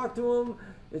to talk to him.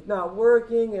 It's not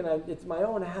working, and it's my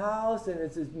own house, and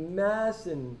it's this mess,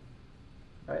 and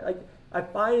Right? Like, I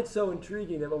find it so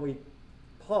intriguing that when we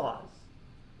pause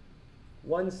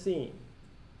one scene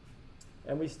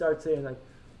and we start saying, like,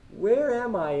 where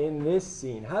am I in this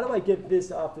scene? How do I get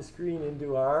this off the screen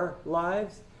into our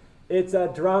lives? It's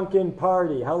a drunken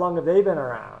party. How long have they been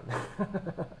around?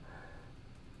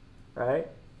 Right?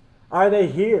 Are they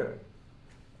here?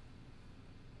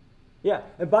 Yeah,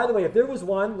 and by the way, if there was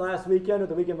one last weekend or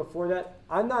the weekend before that,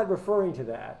 I'm not referring to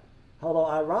that. Although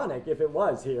ironic if it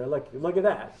was here. Look at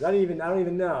that. I don't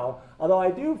even know. Although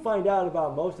I do find out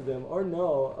about most of them or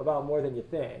know about more than you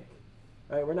think.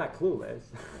 Right? We're not clueless.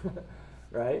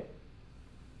 Right?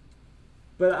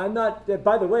 But I'm not,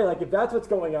 by the way, like if that's what's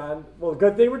going on, well,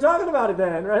 good thing we're talking about it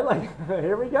then, right? Like,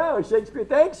 here we go, Shakespeare.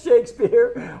 Thanks,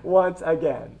 Shakespeare, once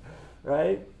again,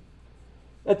 right?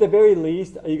 At the very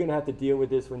least, are you going to have to deal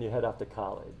with this when you head off to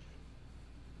college?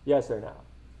 Yes or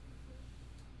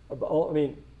no? I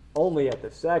mean, only at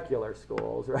the secular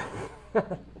schools, right?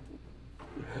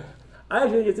 I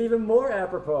think it's even more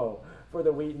apropos for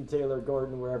the Wheaton, Taylor,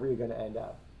 Gordon, wherever you're going to end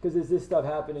up. Because there's this stuff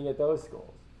happening at those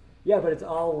schools. Yeah, but it's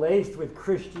all laced with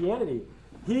Christianity.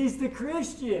 He's the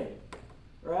Christian,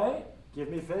 right? Give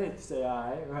me faith, say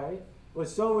I, right? Well,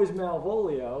 so is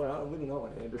Malvolio. I wouldn't know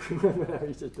what Andrew.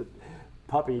 He's just a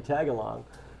puppy tag-along,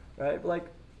 right? But like,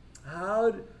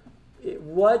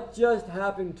 what just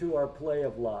happened to our play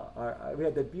of love? We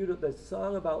had the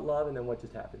song about love, and then what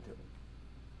just happened to it?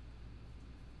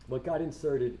 What got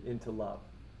inserted into love?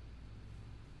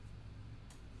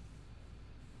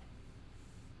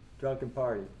 Drunken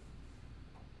party.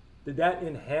 Did that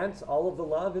enhance all of the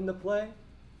love in the play?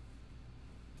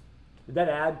 Did that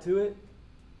add to it?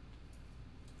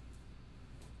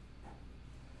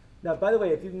 Now, by the way,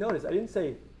 if you've noticed, I didn't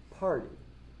say party.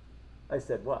 I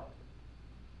said what?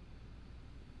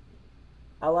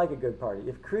 I like a good party.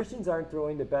 If Christians aren't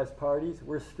throwing the best parties,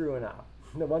 we're screwing up.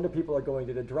 No wonder people are going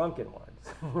to the drunken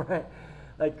ones, right?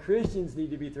 Like Christians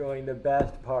need to be throwing the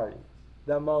best parties,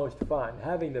 the most fun,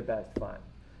 having the best fun.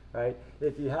 Right?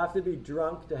 If you have to be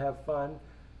drunk to have fun,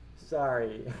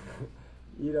 sorry,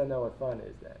 you don't know what fun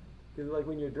is then. Because like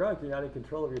when you're drunk, you're not in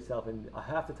control of yourself, and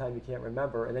half the time you can't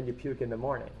remember, and then you puke in the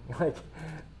morning. Like,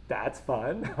 that's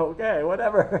fun. Okay,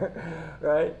 whatever.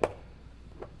 Right?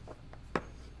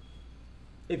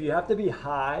 If you have to be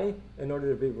high in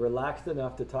order to be relaxed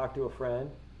enough to talk to a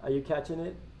friend, are you catching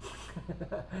it?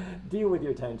 Deal with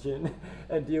your tension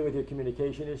and deal with your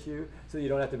communication issue so you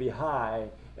don't have to be high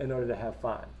in order to have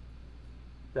fun.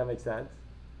 Does that make sense?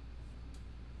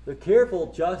 So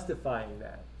careful justifying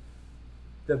that.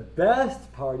 The best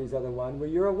parties are the ones where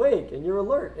you're awake and you're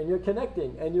alert and you're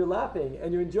connecting and you're laughing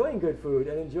and you're enjoying good food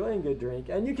and enjoying good drink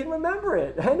and you can remember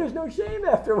it and there's no shame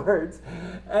afterwards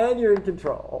and you're in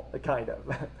control, kind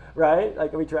of. Right?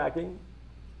 Like, are we tracking?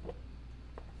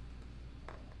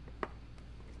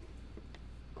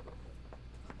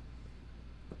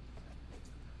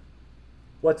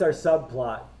 What's our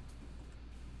subplot?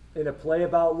 In a play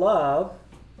about love,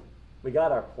 we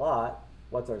got our plot.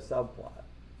 What's our subplot?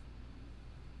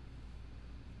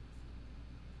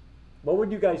 What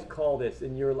would you guys call this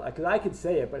in your life? Because I could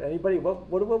say it, but anybody, what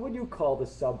would you call the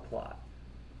subplot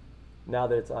now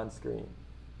that it's on screen?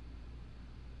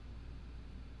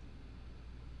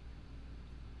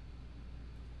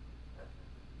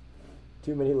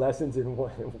 Too many lessons in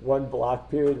one block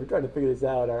period. We're trying to figure this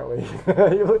out, aren't we?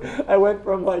 I went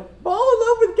from like, fall in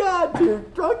love with God to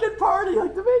drunken party,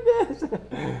 like the big this.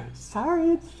 Sorry,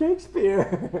 it's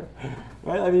Shakespeare.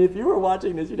 Right? I mean, if you were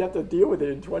watching this, you'd have to deal with it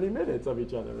in 20 minutes of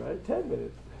each other, right? 10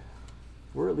 minutes.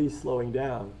 We're at least slowing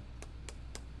down.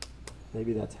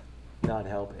 Maybe that's not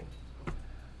helping.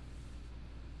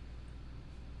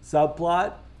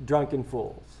 Subplot, drunken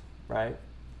fools, right?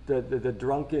 The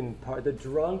drunken part, the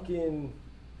drunken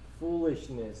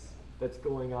foolishness that's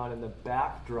going on in the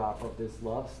backdrop of this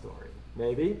love story.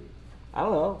 Maybe? I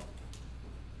don't know.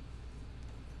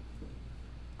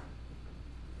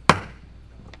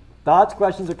 Thoughts,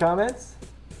 questions, or comments?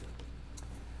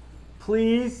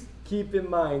 Please keep in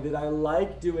mind that I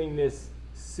like doing this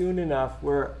soon enough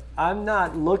where I'm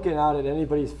not looking out at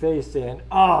anybody's face saying,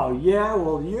 oh yeah,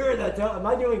 well you're that, am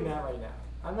I doing that right now?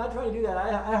 I'm not trying to do that.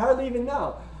 I hardly even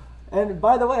know. And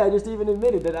by the way, I just even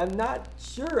admitted that I'm not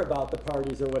sure about the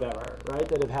parties or whatever, right,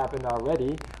 that have happened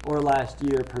already, or last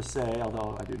year per se,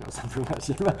 although I do know some from last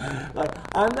year. Like,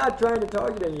 I'm not trying to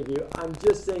target any of you. I'm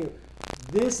just saying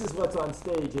this is what's on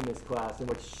stage in this class and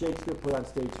what Shakespeare put on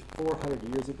stage 400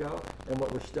 years ago and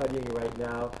what we're studying right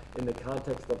now in the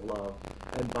context of love,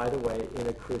 and by the way, in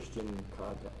a Christian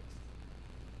context.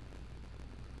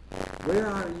 Where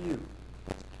are you?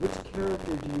 Which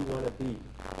character do you want to be?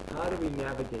 How do we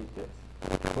navigate this?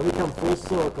 Let me come full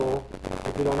circle,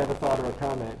 if we don't have a thought or a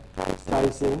comment.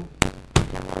 Tyson,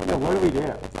 what do we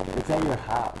do? It's at your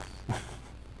house.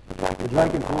 The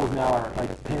drunken fools now are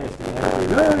like pissed, and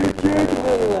they're you can't do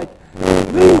it. Like,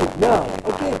 leave! No.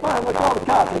 Okay, fine, let's call the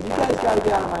cops. You guys gotta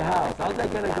get out of my house. How's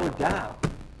that gonna go down?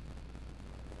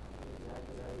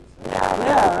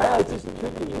 Yeah, right? It's just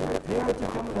tricky. Your parents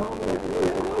are coming home and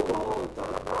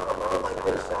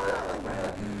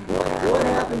what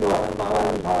happened to our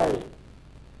following party?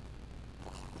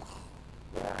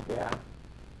 Yeah.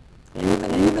 Even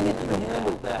if you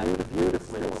handled that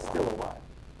beautifully, it's still a what?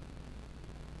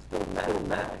 Still a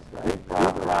mess, right?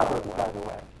 Robert, by the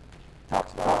way,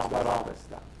 talks about all this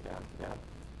stuff. Yeah.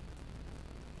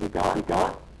 You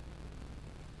got?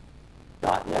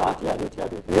 Yeah,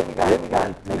 we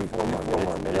got maybe 4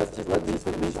 more minutes. Just let's at least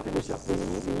finish up this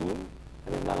scene,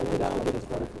 and then I'll get out and get us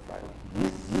ready for Friday.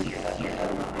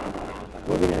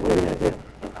 What are we gonna do?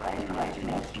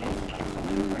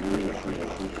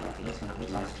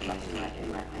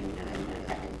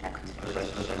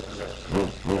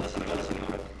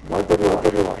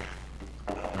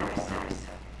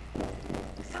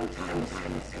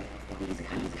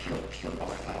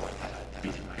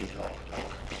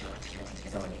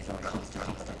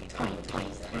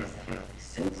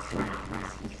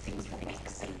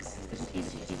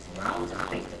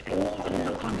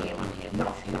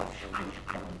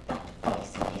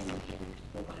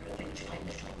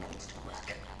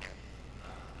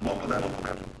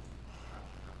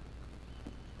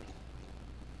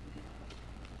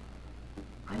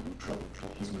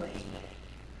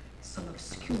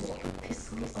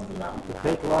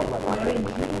 Take love like wherein he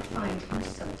would find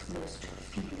himself most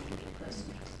feeling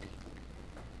personally.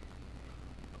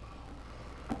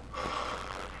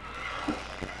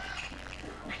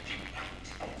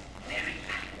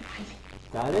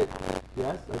 Got it?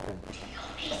 Yes? Okay.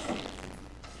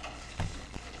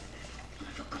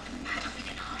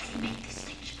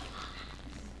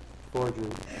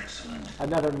 Forgery. Excellent.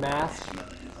 Another mask.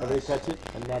 Everybody catch it?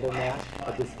 Another mask,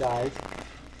 a disguise.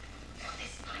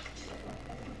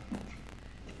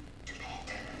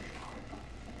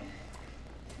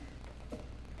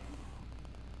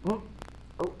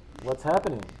 Oh, what's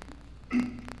happening?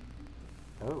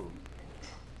 Oh.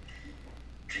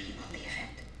 Dream on the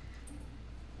event.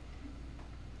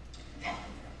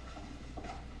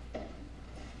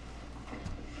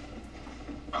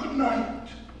 Good night,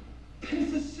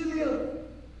 Princess Cecilia.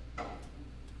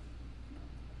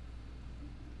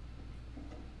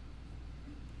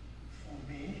 For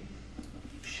me,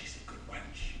 She's a good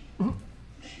wench.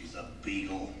 She's a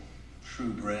beagle,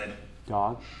 true bred,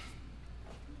 Dog.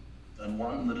 and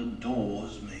one that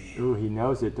adores me. Ooh, he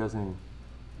knows it, doesn't he?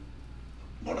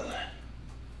 What of that?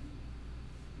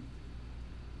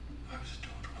 I was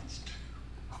adored once too.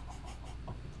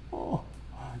 Oh,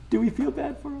 do we feel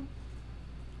bad for him?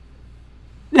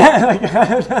 Yeah,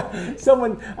 like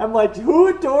someone, I'm like, who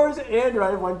adores Andrew?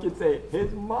 Everyone can say,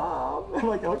 his mom. I'm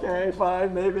like, okay,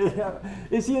 fine, maybe.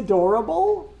 Is he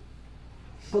adorable?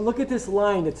 But look at this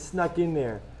line that's snuck in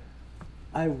there.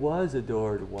 I was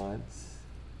adored once.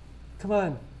 Come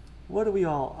on, what do we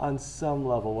all, on some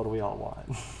level, what do we all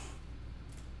want?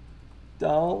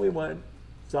 Don't we want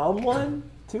someone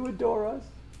to adore us?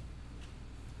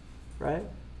 Right?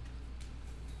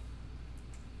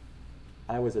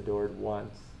 I was adored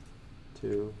once,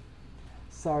 too.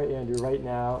 Sorry, Andrew, right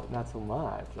now, not so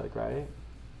much. Like, right?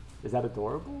 Is that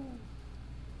adorable?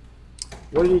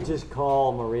 What did he just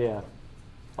call Maria?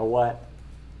 A what?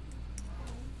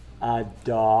 A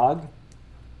dog.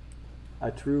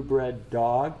 A true-bred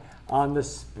dog. On the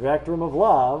spectrum of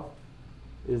love,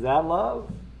 is that love?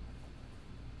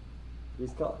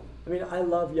 He's called, I mean, I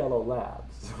love yellow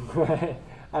labs, right?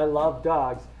 I love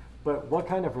dogs, but what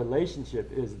kind of relationship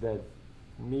is that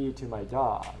me to my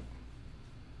dog?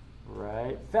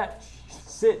 Right? Fetch,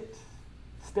 sit,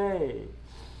 stay.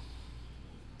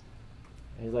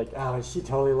 And he's like, oh, she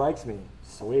totally likes me.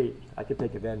 Sweet. I could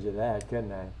take advantage of that,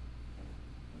 couldn't I?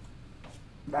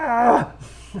 Ah!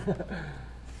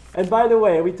 And by the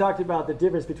way, we talked about the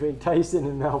difference between Tyson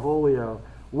and Malvolio.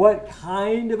 What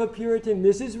kind of a Puritan?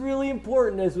 This is really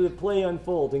important as the play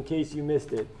unfolds, in case you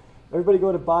missed it. Everybody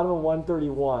go to bottom of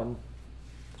 131.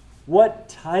 What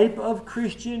type of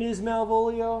Christian is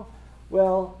Malvolio?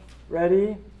 Well,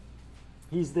 ready?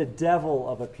 He's the devil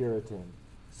of a Puritan.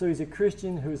 So he's a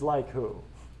Christian who's like who?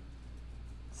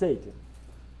 Satan.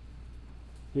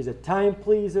 He's a time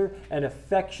pleaser, an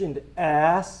affectioned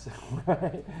ass,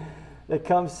 right? That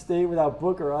comes stay without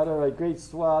book or utter a great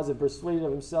swaths and persuaded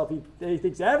of himself. He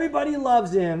thinks everybody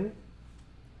loves him,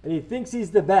 and he thinks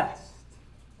he's the best.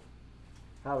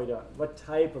 How we doing? What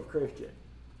type of Christian?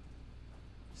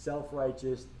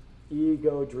 Self-righteous,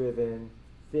 ego-driven,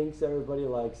 thinks everybody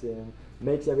likes him,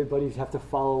 makes everybody have to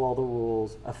follow all the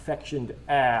rules, affectioned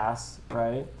ass,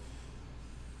 right?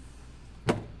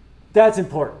 That's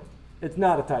important. It's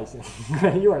not a Tyson.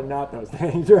 You are not those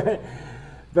things, right?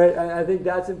 But I think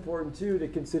that's important too, to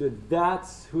consider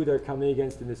that's who they're coming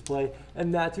against in this play,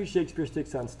 and that's who Shakespeare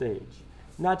sticks on stage.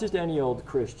 Not just any old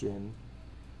Christian,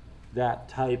 that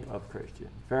type of Christian.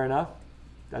 Fair enough?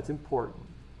 That's important.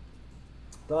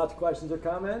 Thoughts, questions, or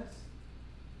comments?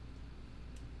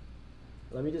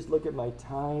 Let me just look at my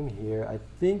time here. I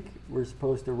think we're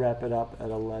supposed to wrap it up at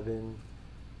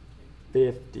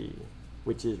 11:50,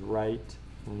 which is right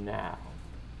now.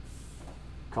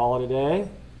 Call it a day.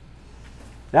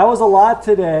 That was a lot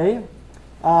today.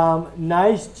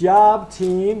 Nice job,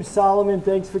 team. Solomon,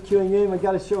 thanks for queuing in. We've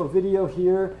got to show a video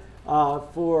here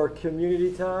for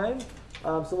community time.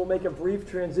 So we'll make a brief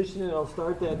transition and I'll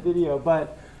start that video.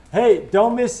 But hey,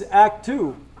 don't miss Act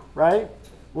 2, right?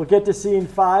 We'll get to Scene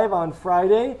 5 on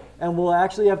Friday, and we'll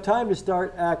actually have time to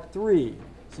start Act 3.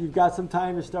 So you've got some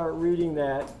time to start reading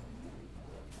that.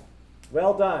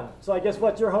 Well done. So I guess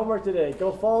what's your homework today?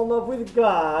 Go fall in love with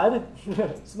God,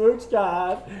 smooch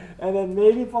God, and then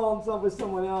maybe fall in love with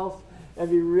someone else, and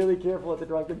be really careful at the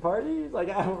drunken parties. Like,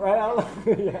 right?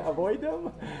 Yeah, avoid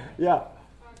them. Yeah.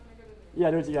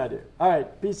 Yeah, do what you gotta do. All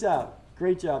right, peace out.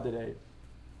 Great job today.